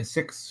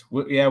 6.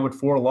 Yeah, with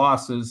 4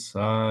 losses.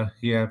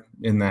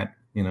 In that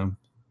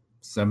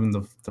 7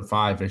 to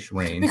 5-ish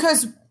range.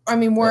 Because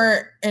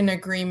we're in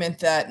agreement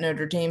that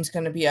Notre Dame's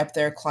going to be up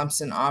there.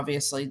 Clemson,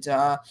 obviously,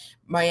 duh.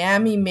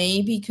 Miami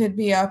maybe could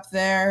be up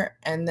there.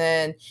 And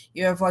then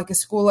you have like a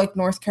school like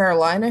North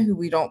Carolina, who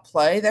we don't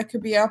play, that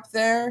could be up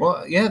there.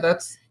 Well, yeah,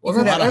 that's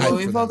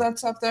Louisville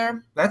that's up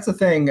there. That's the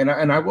thing. And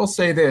I will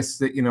say this,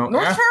 that,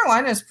 North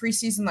Carolina is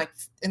preseason like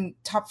in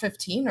top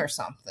 15 or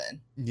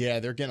something. Yeah,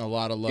 they're getting a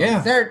lot of love.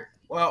 Yeah.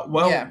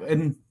 Yeah.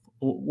 And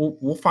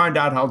we'll find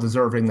out how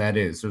deserving that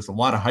is. There's a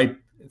lot of hype.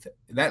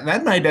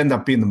 That might end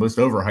up being the most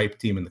overhyped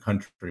team in the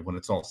country when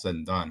it's all said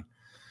and done.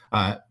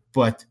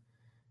 But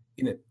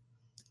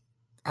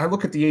I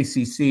look at the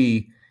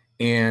ACC,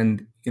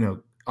 and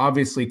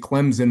obviously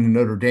Clemson and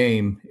Notre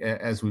Dame,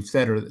 as we've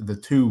said, are the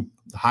two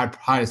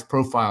highest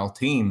profile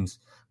teams.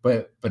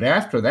 But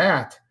after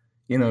that,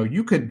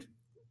 you could.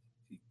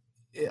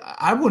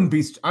 I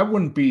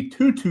wouldn't be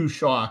too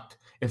shocked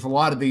if a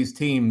lot of these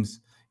teams,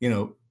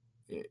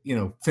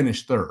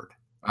 finish third.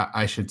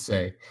 I should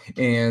say.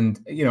 And,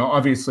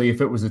 obviously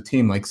if it was a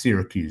team like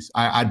Syracuse,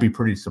 I'd be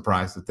pretty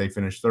surprised that they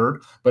finished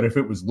third. But if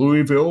it was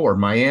Louisville or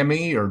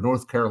Miami or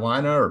North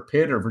Carolina or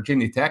Pitt or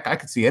Virginia Tech, I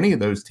could see any of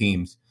those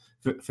teams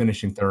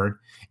finishing third.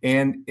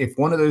 And if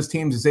one of those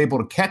teams is able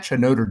to catch a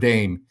Notre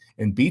Dame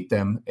and beat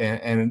them,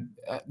 and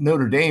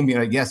Notre Dame,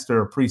 yes,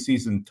 they're a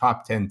preseason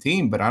top 10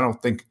 team, but I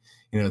don't think,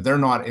 they're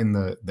not in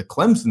the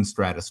Clemson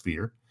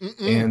stratosphere.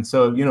 And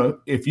so,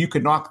 if you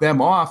could knock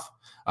them off,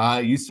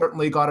 you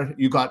certainly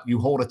you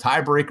hold a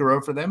tiebreaker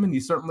over them, and you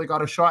certainly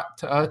got a shot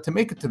to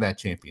make it to that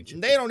championship.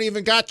 They don't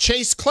even got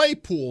Chase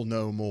Claypool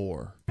no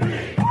more.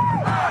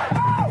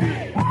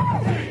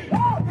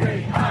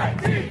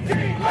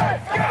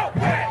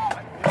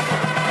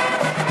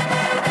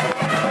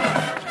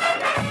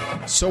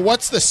 So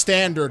what's the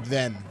standard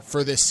then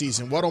for this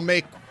season? What'll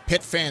make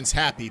Pitt fans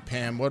happy,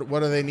 Pam? What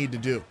do they need to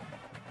do?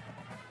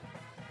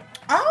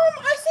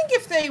 I think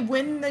if they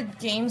win the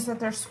games that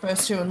they're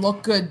supposed to and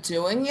look good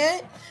doing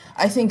it,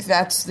 I think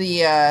that's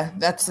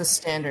the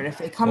standard. If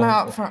they come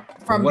out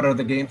from what are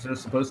the games they're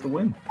supposed to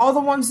win? All the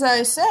ones that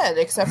I said,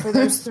 except for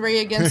those 3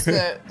 against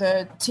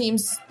the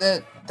teams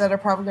that are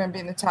probably going to be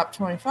in the top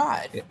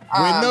 25.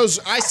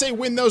 I say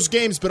win those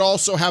games, but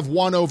also have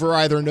one over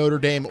either Notre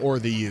Dame or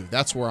the U.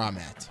 That's where I'm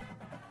at.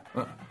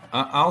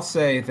 I'll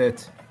say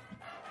that,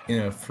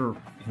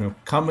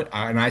 coming,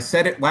 and I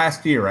said it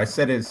last year. I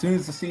said it as soon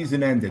as the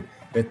season ended,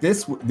 that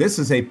this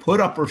is a put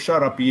up or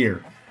shut up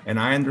year. And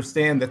I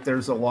understand that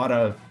there's a lot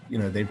of,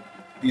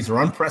 these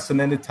are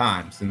unprecedented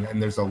times,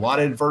 and there's a lot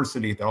of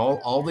adversity that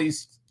all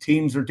these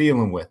teams are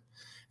dealing with,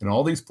 and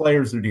all these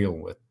players are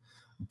dealing with.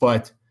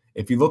 But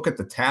if you look at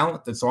the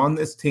talent that's on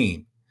this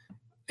team,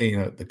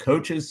 the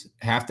coaches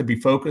have to be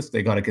focused.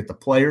 They got to get the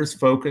players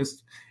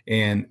focused.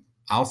 And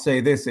I'll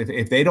say this: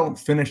 if they don't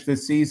finish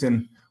this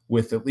season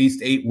with at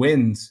least 8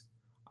 wins,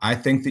 I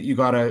think that you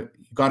gotta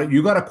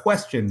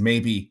question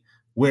maybe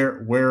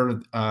where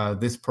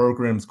this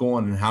program's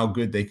going and how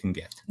good they can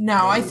get.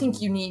 No, I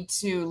think you need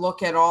to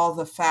look at all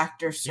the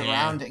factors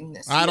surrounding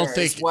this. I don't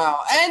think as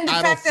well, and the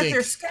fact that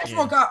their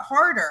schedule got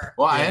harder.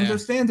 Well, I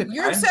understand it.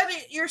 You said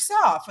it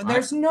yourself, and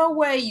there's no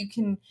way you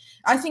can.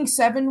 I think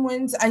 7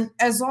 wins.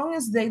 As long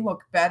as they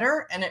look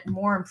better and it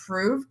more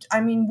improved. I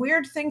mean,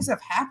 weird things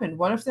have happened.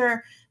 What if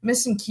they're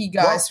missing key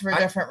guys for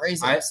different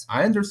reasons?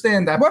 I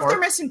understand that. What if they're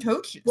missing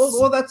coaches?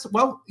 Well, that's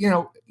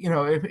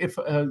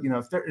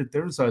if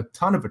there's a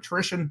ton of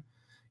attrition,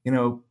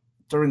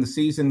 during the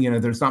season,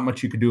 there's not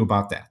much you could do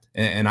about that,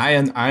 and I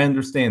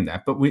understand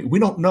that, but we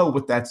don't know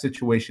what that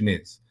situation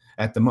is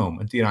at the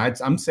moment.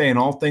 I'm saying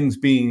all things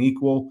being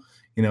equal,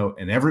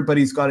 and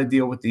everybody's got to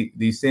deal with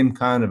the same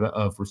kind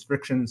of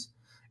restrictions,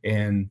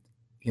 and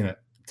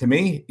to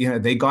me,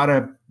 they got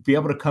to be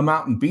able to come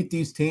out and beat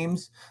these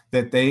teams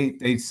that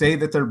they say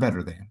that they're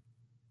better than,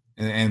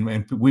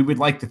 and we would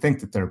like to think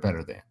that they're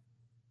better than.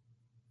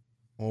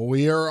 Well,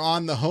 we are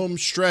on the home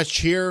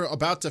stretch here,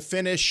 about to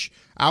finish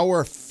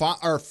our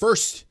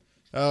first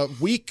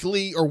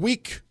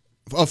week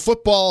of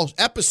football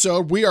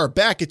episode. We are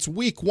back. It's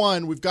week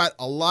 1. We've got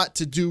a lot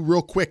to do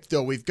real quick,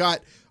 though. We've got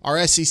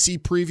our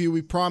SEC preview,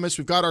 we promised.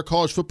 We've got our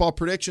college football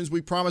predictions,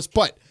 we promised.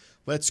 But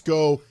let's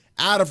go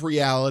out of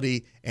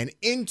reality and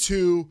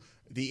into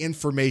the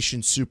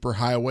information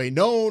superhighway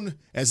known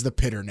as the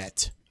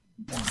Pitternet.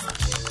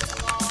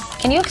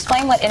 Can you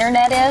explain what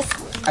internet is?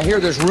 I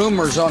hear there's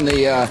rumors on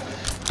the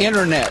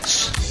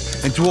internets.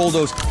 And to all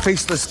those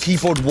faceless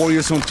keyboard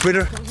warriors on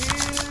Twitter.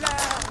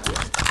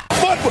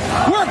 But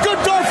we're a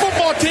good darn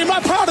football team.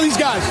 I'm proud of these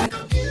guys.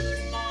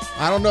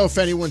 I don't know if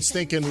anyone's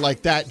thinking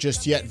like that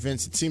just yet,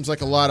 Vince. It seems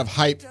like a lot of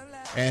hype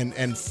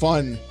and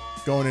fun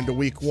going into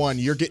week 1.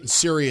 You're getting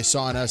serious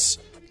on us.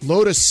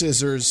 Lotus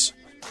Scissors,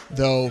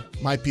 though,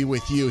 might be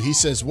with you. He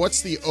says,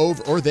 what's the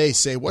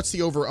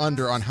over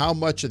under on how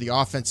much of the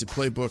offensive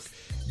playbook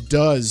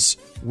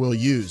will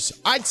use?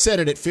 I'd set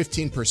it at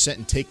 15%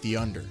 and take the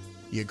under.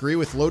 You agree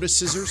with Lotus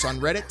Scissors on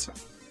Reddit?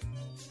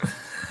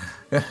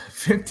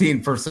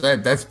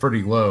 15%, that's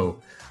pretty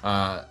low.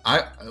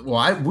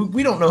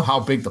 We don't know how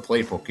big the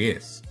playbook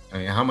is. I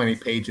mean, how many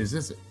pages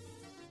is it?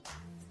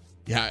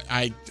 Yeah,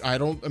 I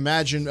don't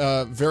imagine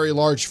very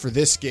large for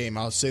this game.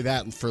 I'll say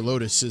that for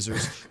Lotus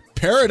Scissors.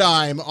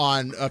 Paradigm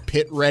on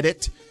Pitt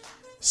Reddit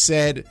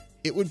said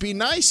it would be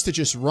nice to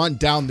just run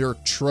down their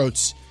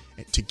throats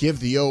to give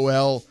the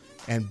OL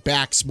and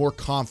backs more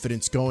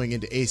confidence going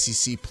into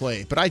ACC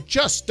play. But I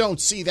just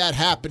don't see that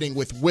happening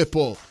with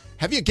Whipple.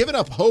 Have you given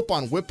up hope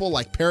on Whipple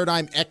like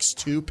Paradigm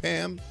X2,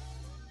 Pam?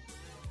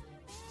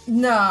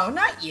 No,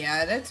 not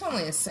yet. It's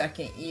only a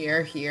second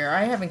year here.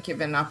 I haven't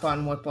given up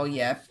on Whipple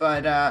yet,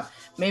 but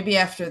maybe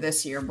after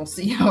this year, we'll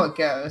see how it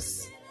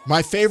goes.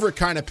 My favorite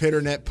kind of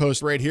Pitternet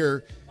post right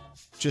here,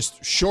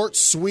 just short,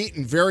 sweet,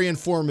 and very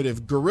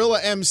informative. Gorilla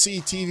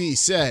MC TV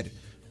said,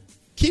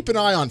 keep an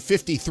eye on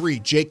 53,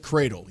 Jake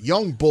Cradle.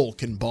 Young bull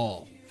can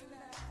ball.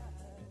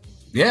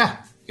 Yeah,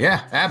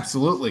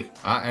 absolutely.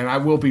 And I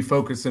will be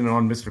focusing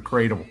on Mr.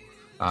 Cradle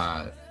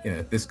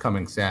this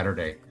coming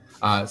Saturday.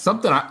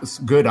 Something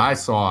good I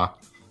saw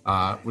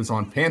was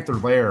on Panther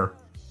Lair.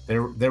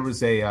 There was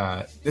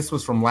this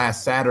was from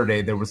last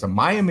Saturday. There was a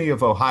Miami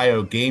of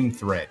Ohio game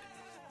thread,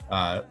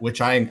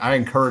 which I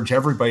encourage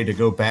everybody to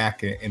go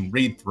back and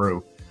read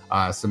through.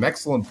 Some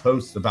excellent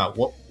posts about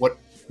what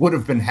would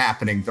have been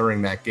happening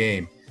during that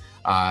game.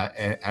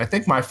 And I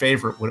think my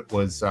favorite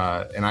was,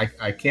 and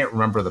I can't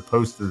remember the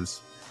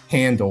poster's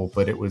handle,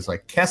 but it was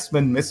like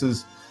Kessman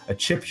misses a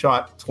chip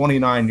shot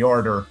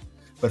 29-yarder,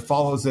 but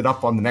follows it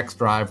up on the next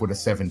drive with a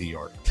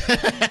 70-yarder.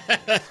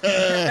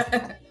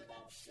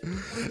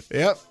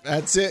 Yep,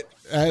 that's it.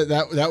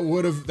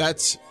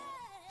 That's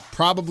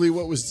probably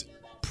what was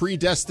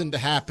predestined to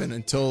happen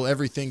until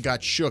everything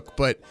got shook.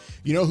 But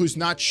you know who's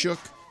not shook?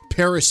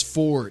 Paris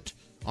Ford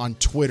on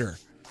Twitter,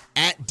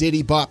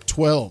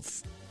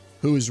 @DiddyBop12,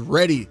 who is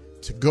ready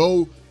to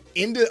go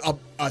into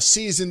a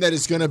season that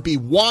is going to be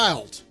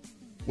wild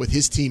with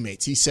his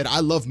teammates. He said, I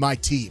love my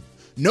team.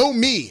 No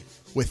me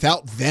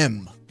without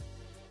them.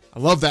 I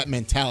love that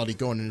mentality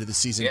going into the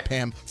season,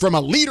 Pam, from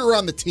a leader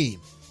on the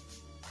team.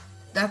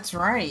 That's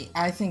right.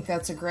 I think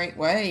that's a great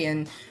way.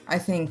 And I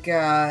think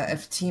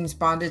if teams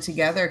bonded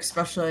together,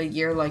 especially a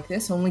year like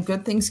this, only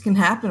good things can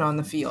happen on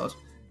the field.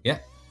 Yeah.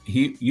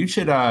 You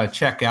should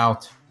check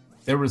out,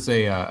 there was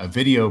a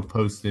video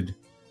posted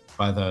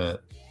by the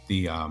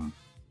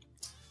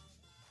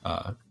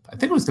I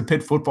think it was the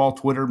Pitt football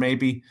Twitter,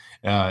 maybe,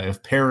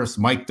 if Paris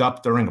mic'd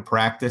up during a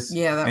practice.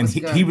 Yeah, that and was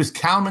good. He was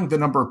counting the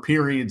number of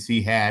periods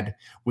he had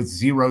with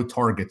 0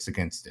 targets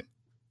against him.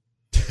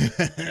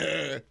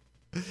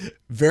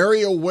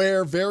 Very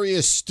aware, very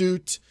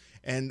astute,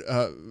 and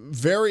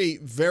very,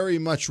 very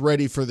much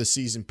ready for the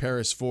season.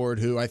 Paris Ford,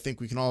 who I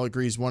think we can all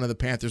agree is one of the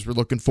Panthers we're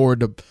looking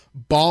forward to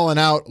balling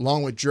out,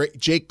 along with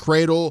Jake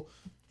Cradle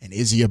and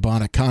Izzy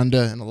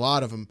Abanaconda and a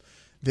lot of them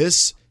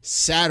this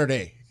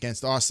Saturday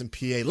against Austin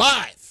Peay,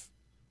 live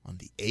on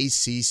the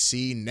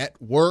ACC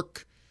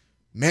network.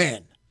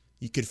 Man,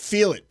 you could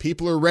feel it.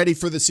 People are ready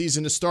for the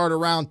season to start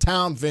around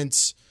town,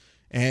 Vince.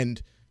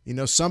 And, you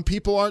know, some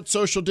people aren't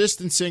social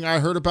distancing. I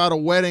heard about a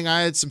wedding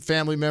I had some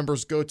family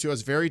members go to. I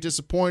was very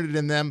disappointed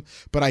in them,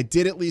 but I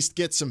did at least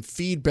get some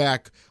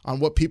feedback on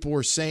what people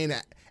were saying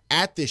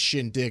at this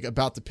shindig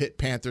about the Pitt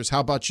Panthers.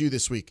 How about you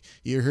this week?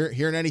 You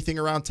hearing anything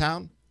around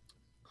town?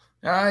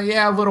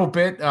 Yeah, a little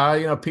bit.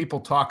 People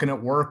talking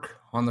at work,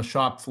 on the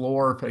shop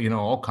floor,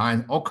 all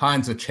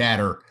kinds of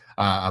chatter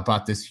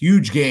about this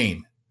huge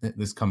game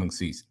this coming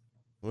season.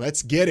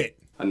 Let's get it.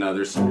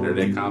 Another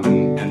Saturday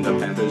coming, and the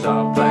Panthers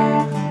are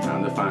playing.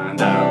 Time to find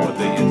out what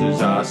the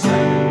Panthers are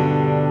saying.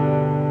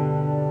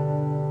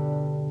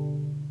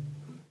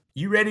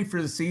 You ready for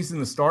the season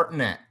to start in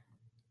that?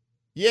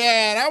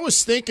 Yeah, and I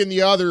was thinking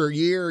the other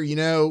year,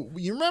 you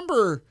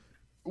remember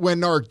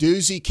when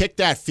Narduzzi kicked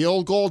that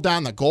field goal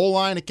down the goal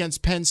line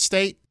against Penn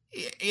State?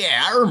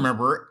 Yeah, I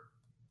remember it.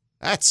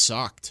 That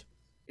sucked.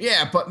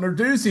 Yeah, but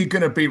Narduzzi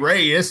going to be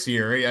ready this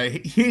year.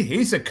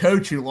 He's a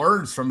coach who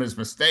learns from his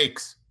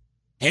mistakes.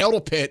 Hail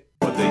to Pitt.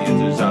 What the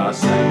Panthers are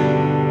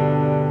saying.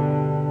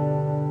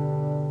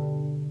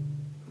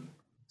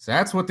 So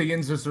that's what the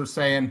Yinzers are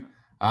saying.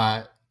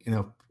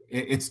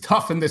 It's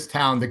tough in this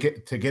town to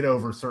get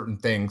over certain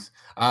things.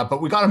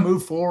 But we got to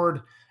move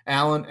forward,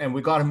 Alan, and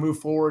we got to move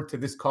forward to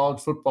this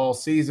college football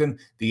season.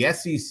 The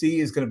SEC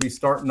is going to be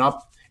starting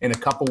up in a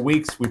couple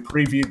weeks. We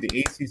previewed the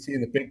ACC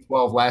and the Big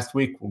 12 last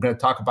week. We're going to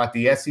talk about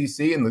the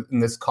SEC and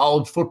this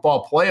college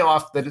football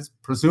playoff that is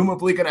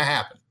presumably going to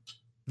happen.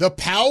 The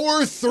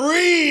Power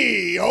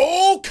 3,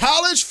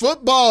 college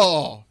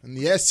football. And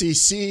the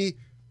SEC,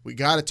 we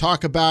got to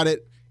talk about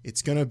it.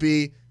 It's going to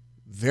be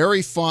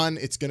very fun.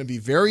 It's going to be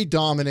very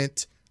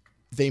dominant.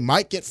 They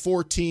might get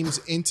 4 teams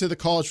into the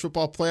college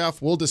football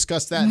playoff. We'll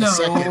discuss that in a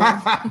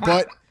second.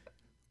 But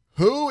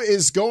who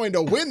is going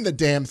to win the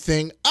damn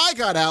thing? I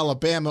got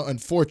Alabama,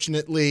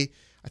 unfortunately.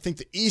 I think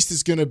the East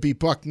is going to be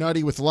buck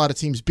nutty with a lot of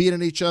teams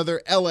beating each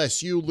other.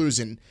 LSU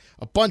losing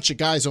a bunch of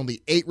guys,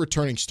 only 8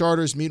 returning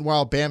starters.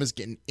 Meanwhile, Bama's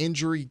getting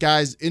injured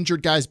guys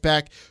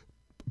back.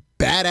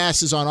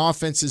 Badasses on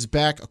offense is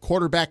back. A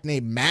quarterback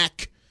named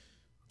Mack.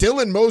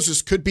 Dylan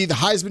Moses could be the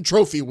Heisman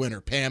Trophy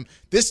winner, Pam.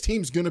 This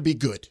team's going to be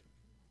good.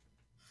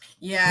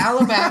 Yeah,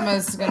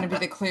 Alabama's going to be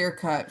the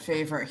clear-cut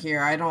favorite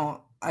here. I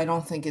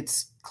don't think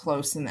it's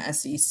close in the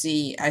SEC.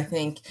 I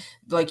think,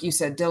 like you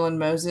said, Dylan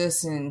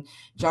Moses and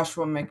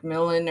Joshua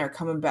McMillan are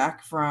coming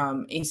back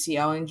from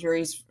ACL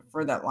injuries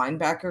for that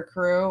linebacker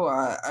crew,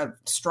 a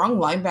strong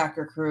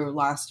linebacker crew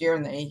last year,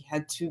 and they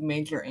had 2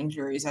 major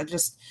injuries. I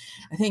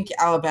think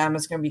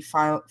Alabama's going to be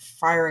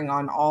firing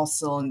on all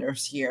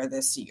cylinders here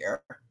this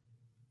year.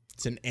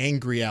 It's an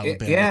angry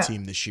Alabama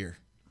team this year.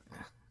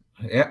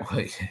 Yeah,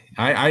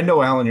 I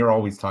know, Alan, you're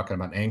always talking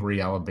about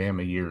angry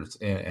Alabama years,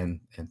 and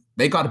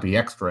they got to be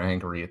extra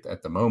angry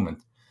at the moment.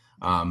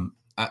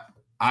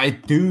 I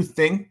do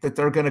think that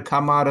they're going to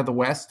come out of the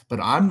West, but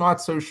I'm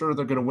not so sure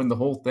they're going to win the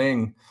whole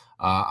thing.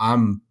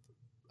 I'm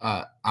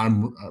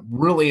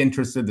really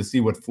interested to see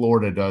what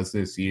Florida does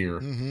this year.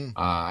 Mm-hmm.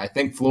 I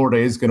think Florida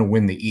is going to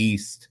win the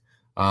East.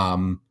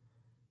 I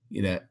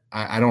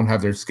don't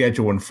have their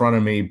schedule in front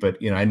of me, but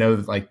I know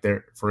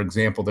that for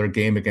example, their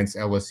game against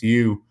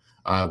LSU,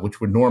 which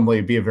would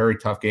normally be a very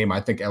tough game.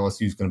 I think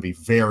LSU is going to be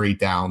very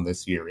down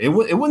this year. It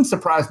wouldn't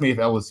surprise me if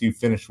LSU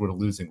finished with a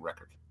losing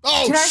record.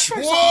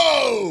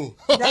 Oh,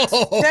 whoa!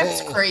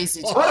 That's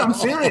crazy. What? I'm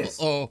serious.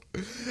 Oh,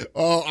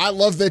 I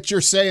love that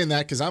you're saying that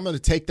because I'm going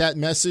to take that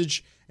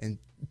message and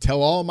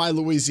tell all my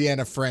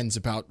Louisiana friends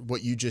about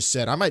what you just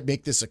said. I might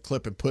make this a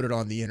clip and put it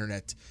on the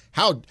internet.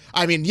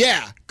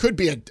 Could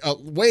be a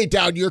way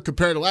down year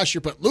compared to last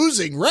year, but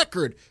losing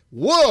record.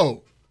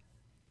 Whoa.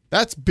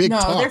 That's big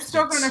talk. No, they're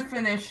still going to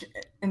finish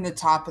in the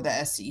top of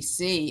the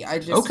SEC.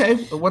 Okay,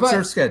 what's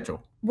their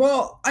schedule?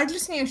 Well, I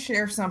just need to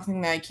share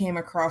something that I came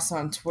across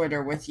on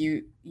Twitter with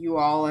you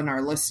all and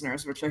our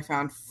listeners, which I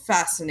found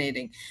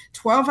fascinating.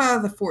 12 out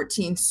of the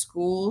 14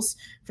 schools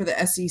for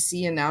the SEC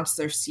announced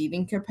their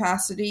seating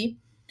capacity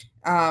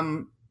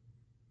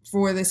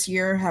for this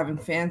year, having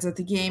fans at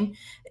the game.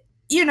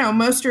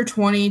 Most are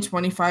 20,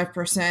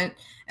 25%.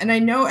 And I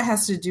know it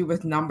has to do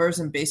with numbers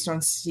and based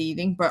on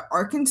seating, but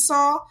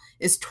Arkansas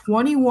is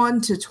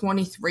 21 to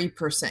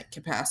 23%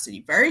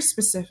 capacity. Very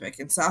specific.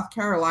 And South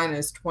Carolina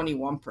is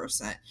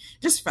 21%.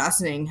 Just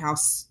fascinating how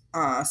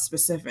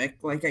specific.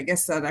 Like, I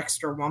guess that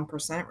extra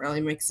 1%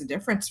 really makes a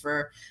difference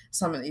for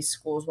some of these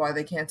schools. Why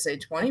they can't say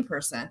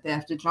 20%. They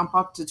have to jump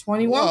up to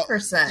 21%. Well,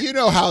 you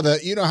know how the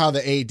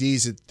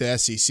ADs at the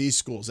SEC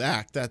schools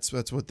act. That's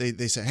what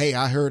they say. Hey,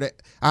 I heard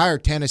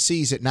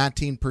Tennessee's at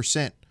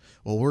 19%.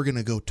 Well, we're going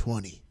to go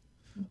 20.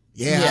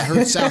 Yeah, I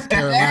heard South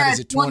Carolina's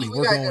at 20.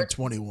 We're going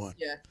 21.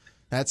 Yeah.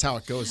 That's how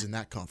it goes in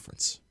that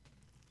conference.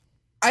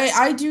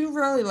 I do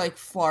really like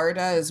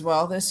Florida as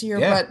well this year,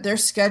 but their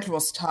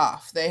schedule's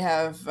tough. They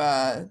have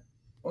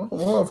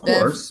of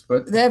course,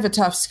 but they have a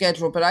tough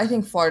schedule, but I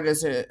think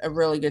Florida's a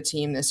really good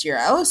team this year.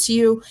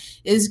 LSU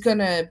is going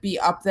to be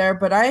up there,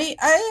 but I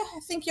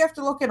think you have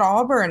to look at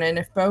Auburn, and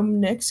if Bo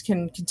Nix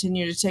can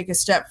continue to take a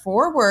step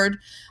forward,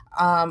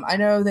 I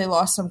know they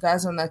lost some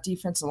guys on that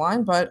defensive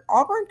line, but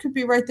Auburn could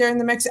be right there in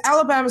the mix.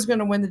 Alabama's going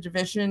to win the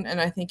division, and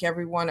I think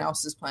everyone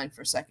else is playing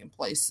for second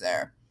place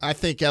there. I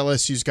think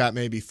LSU's got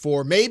maybe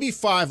 4, maybe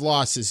 5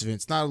 losses,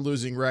 Vince. Not a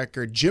losing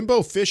record.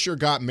 Jimbo Fisher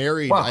got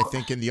married, I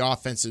think, in the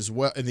offense as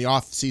well, in the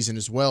off season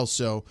as well.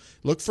 So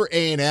look for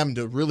A&M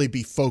to really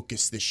be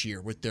focused this year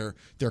with their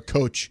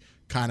coach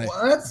kind of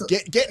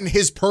getting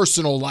his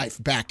personal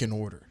life back in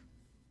order.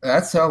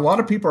 That's a lot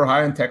of people are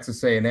high on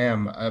Texas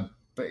A&M,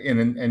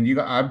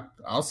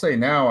 I'll say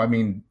now. I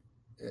mean,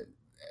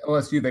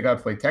 LSU, they got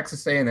to play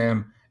Texas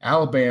A&M,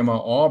 Alabama,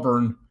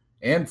 Auburn,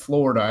 and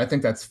Florida. I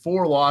think that's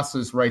 4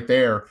 losses right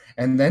there.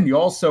 And then you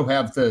also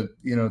have the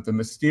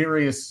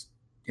mysterious,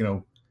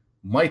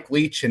 Mike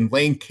Leach and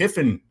Lane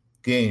Kiffin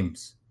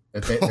games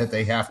that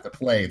they have to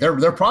play.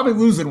 They're probably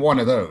losing one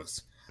of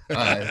those.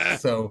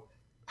 So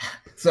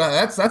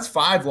that's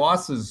 5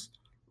 losses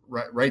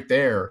right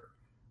there.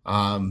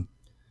 You're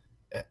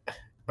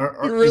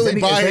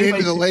really buying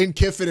into the Lane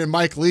Kiffin and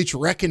Mike Leach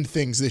wrecking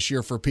things this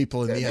year for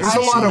people in the SEC.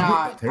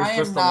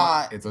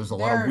 There's a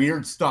lot of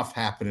weird stuff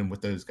happening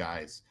with those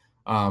guys.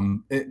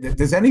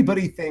 Does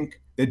anybody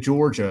think that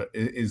Georgia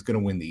is going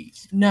to win the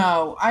East?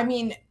 No,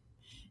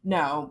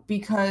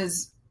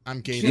 because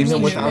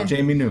even without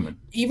Jamie Newman.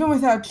 Even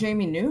without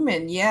Jamie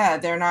Newman,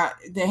 they're not.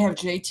 They have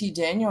JT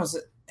Daniels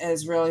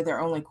as really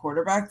their only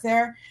quarterback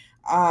there.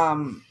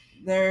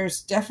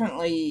 There's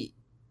definitely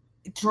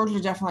Georgia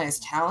definitely has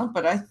talent,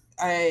 but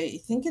I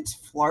think it's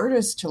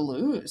Florida's to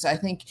lose. I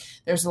think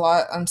there's a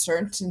lot of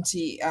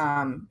uncertainty,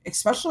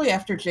 especially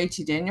after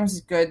JT Daniels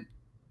is good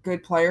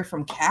player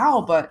from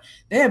Cal, but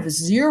they have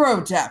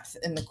 0 depth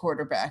in the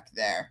quarterback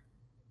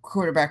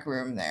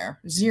room there.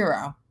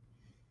 0.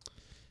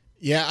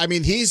 Yeah, I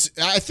mean,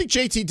 I think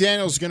JT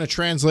Daniels is going to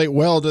translate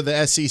well to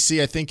the SEC.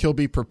 I think he'll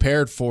be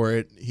prepared for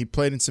it. He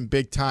played in some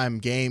big-time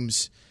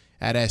games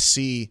at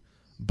SC,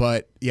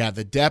 but, yeah,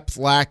 the depth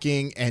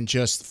lacking and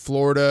just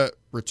Florida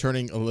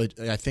returning,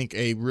 I think,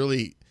 a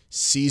really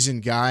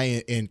seasoned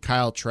guy in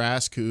Kyle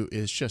Trask, who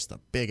is just a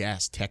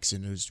big-ass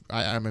Texan who's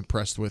I'm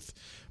impressed with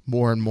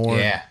more and more.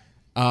 Yeah.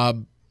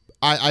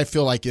 I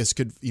feel like this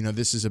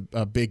is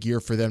a big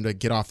year for them to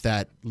get off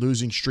that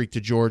losing streak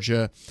to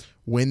Georgia,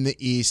 win the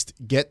East,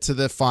 get to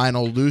the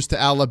final, lose to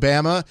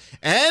Alabama,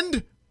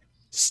 and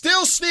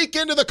still sneak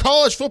into the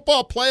college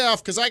football playoff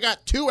because I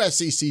got 2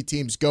 SEC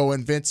teams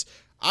going, Vince.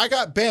 I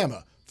got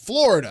Bama,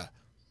 Florida,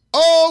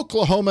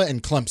 Oklahoma,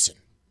 and Clemson.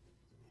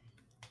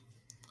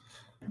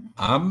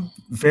 I'm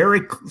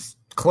very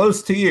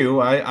close to you.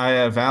 I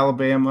have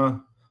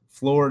Alabama,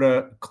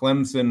 Florida,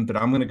 Clemson, but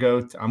I'm gonna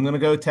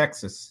go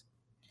Texas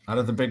out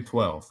of the Big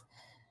 12.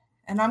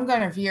 And I'm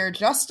gonna veer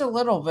just a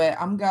little bit.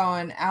 I'm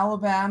going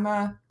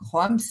Alabama,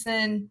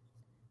 Clemson,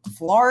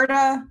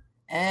 Florida,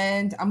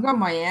 and I'm going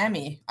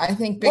Miami. I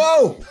think Big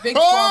 12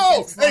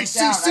 gets left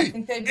out. I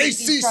think they beat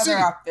each other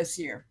up this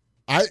year.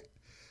 I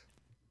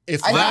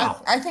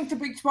think the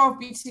Big 12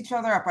 beats each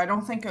other up. I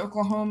don't think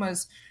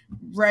Oklahoma's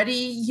ready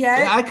yet.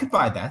 Yeah, I could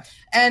buy that.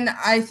 And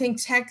I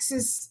think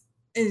Texas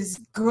is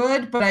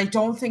good, but I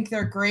don't think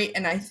they're great.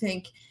 And I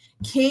think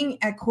King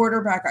at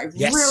quarterback, I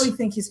really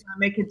think he's going to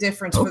make a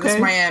difference for this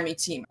Miami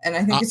team. And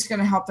I think it's going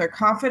to help their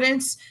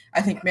confidence.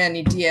 I think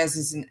Manny Diaz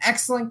is an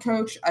excellent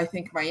coach. I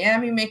think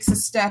Miami makes a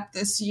step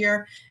this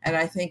year. And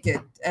I think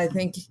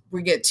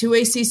we get 2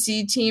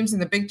 ACC teams,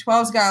 and the Big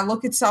 12's got to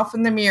look itself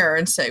in the mirror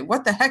and say,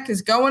 what the heck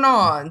is going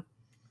on?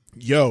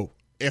 Yo,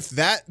 if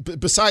that,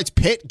 besides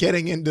Pitt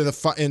getting into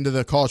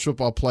the college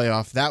football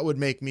playoff, that would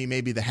make me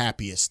maybe the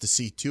happiest to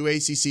see 2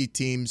 ACC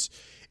teams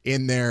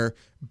in there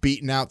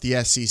beating out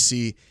the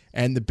SEC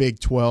and the Big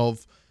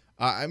 12.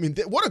 I mean,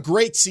 what a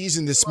great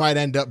season this might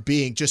end up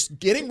being. Just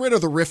getting rid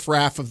of the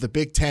riffraff of the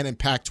Big 10 and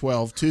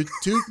Pac-12,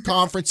 two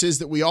conferences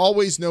that we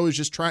always know is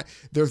just trying.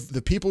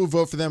 The people who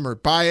vote for them are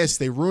biased.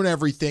 They ruin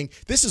everything.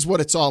 This is what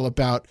it's all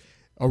about.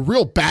 A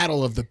real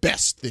battle of the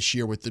best this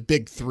year with the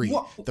Big Three,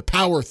 the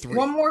Power Three.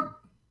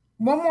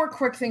 One more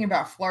quick thing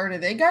about Florida.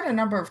 They got a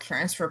number of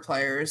transfer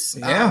players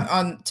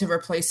to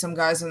replace some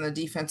guys on the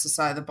defensive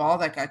side of the ball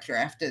that got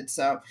drafted.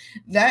 So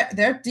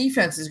their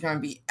defense is going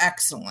to be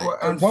excellent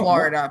in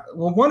Florida.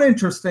 Well, one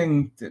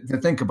interesting to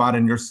think about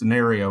in your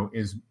scenario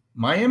is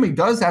Miami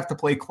does have to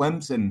play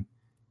Clemson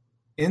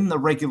in the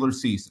regular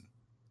season.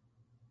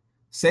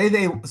 Say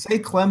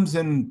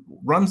Clemson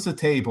runs the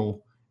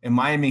table and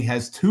Miami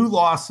has 2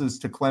 losses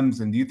to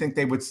Clemson. Do you think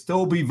they would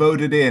still be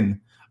voted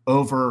in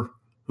over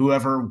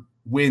whoever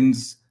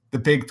wins the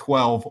Big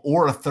 12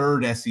 or a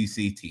third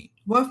SEC team?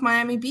 What if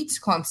Miami beats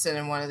Clemson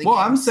in one of the games?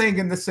 Well, I'm saying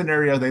in this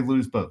scenario they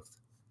lose both.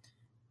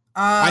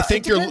 I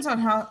think depends on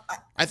how.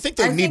 I think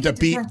they need to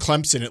beat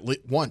Clemson at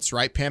least once,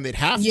 right, Pam? They'd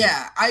have to.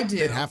 Yeah, I do.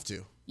 They'd have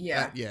to.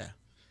 Yeah. Yeah.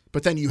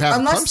 But then you have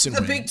unless Clemson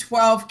the win. Big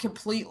 12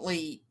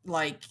 completely,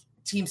 like,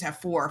 teams have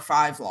 4 or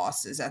 5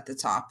 losses at the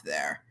top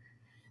there.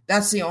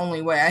 That's the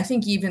only way. I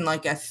think even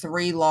like a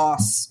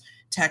 3-loss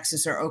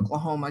Texas or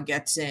Oklahoma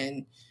gets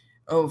in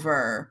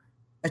over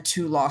a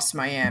 2-loss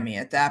Miami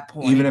at that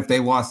point. Even if they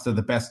lost to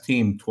the best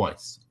team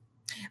twice.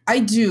 I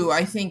do.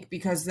 I think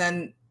because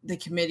then the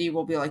committee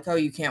will be like, oh,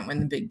 you can't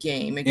win the big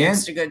game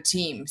against a good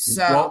team.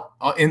 So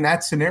in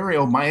that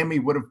scenario, Miami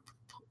would have,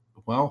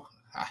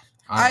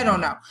 I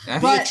don't know.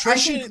 But I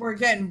think we're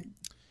getting...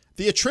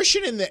 The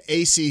attrition in the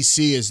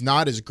ACC is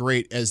not as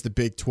great as the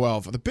Big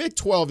 12. The Big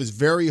 12 is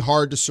very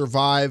hard to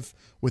survive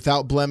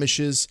without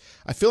blemishes.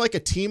 I feel like a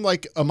team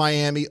like a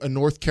Miami, a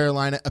North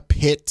Carolina, a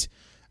Pitt,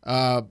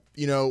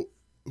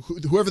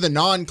 whoever the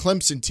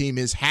non-Clemson team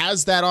is,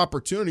 has that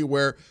opportunity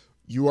where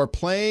you are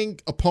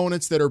playing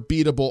opponents that are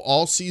beatable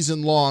all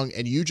season long,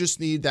 and you just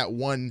need that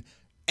one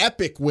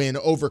epic win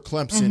over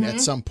Clemson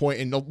at some point.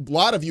 And a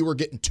lot of you are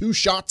getting 2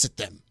 shots at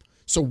them.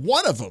 So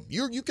one of them,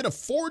 you can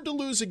afford to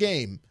lose a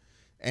game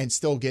and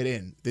still get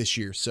in this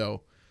year.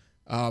 So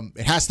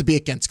it has to be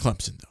against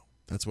Clemson, though.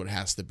 That's what it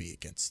has to be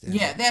against.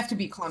 Yeah, they have to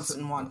beat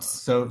Clemson once.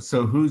 So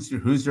who's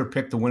your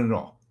pick to win it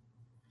all?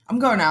 I'm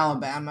going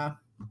Alabama.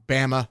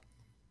 Bama.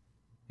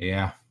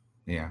 Yeah.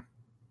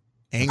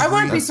 Angry. I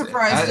wouldn't be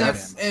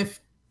surprised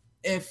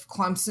if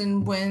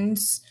Clemson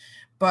wins,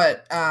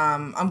 but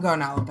I'm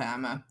going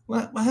Alabama.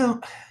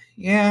 Well,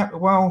 yeah.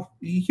 Well,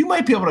 you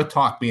might be able to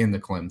talk me into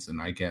Clemson,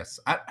 I guess.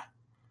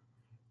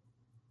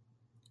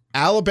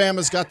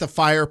 Alabama's got the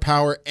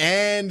firepower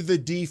and the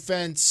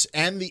defense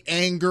and the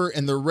anger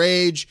and the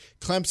rage.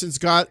 Clemson's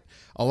got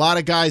a lot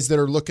of guys that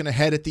are looking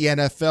ahead at the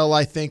NFL,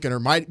 I think, and are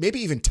maybe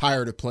even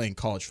tired of playing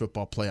college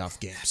football playoff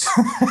games.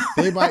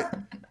 They might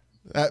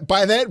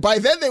by then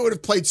they would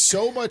have played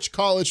so much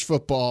college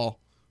football.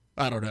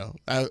 I don't know.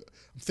 I'm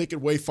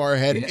thinking way far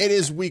ahead. Yeah. It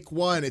is week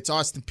 1. It's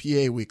Austin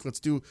PA week. Let's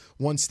do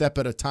one step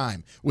at a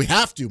time. We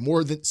have to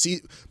more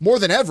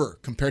than ever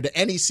compared to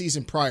any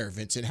season prior,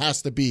 Vince. It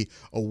has to be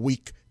a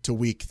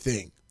week-to-week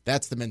thing.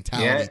 That's the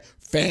mentality. Yeah.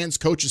 Fans,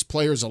 coaches,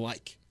 players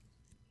alike.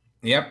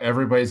 Yep,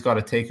 everybody's got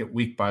to take it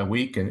week by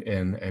week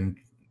and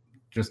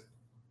just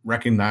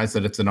recognize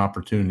that it's an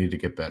opportunity to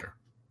get better.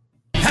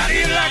 How do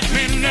you like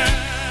me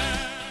now?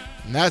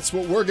 And that's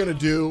what we're going to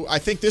do. I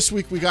think this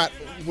week we got,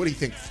 what do you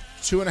think,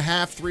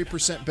 2.5%,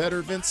 3%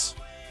 better, Vince?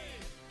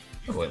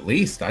 Well, at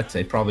least I'd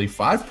say probably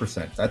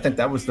 5%. I think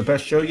that was the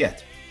best show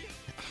yet.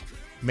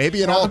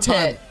 Maybe an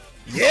all-time.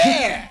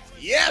 Yeah,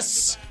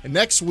 yes. And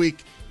next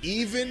week,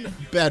 even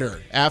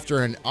better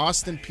after an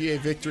Austin,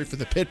 PA victory for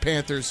the Pitt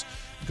Panthers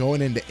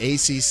going into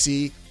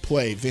ACC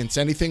play. Vince,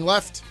 anything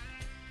left?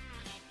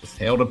 Just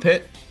hail to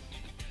Pitt.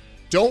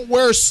 Don't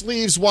wear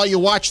sleeves while you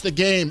watch the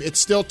game. It's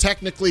still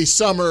technically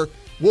summer.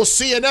 We'll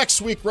see you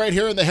next week right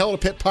here in the Hail to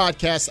Pitt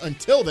podcast.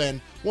 Until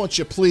then, won't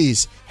you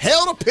please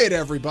hail to Pitt,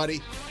 everybody.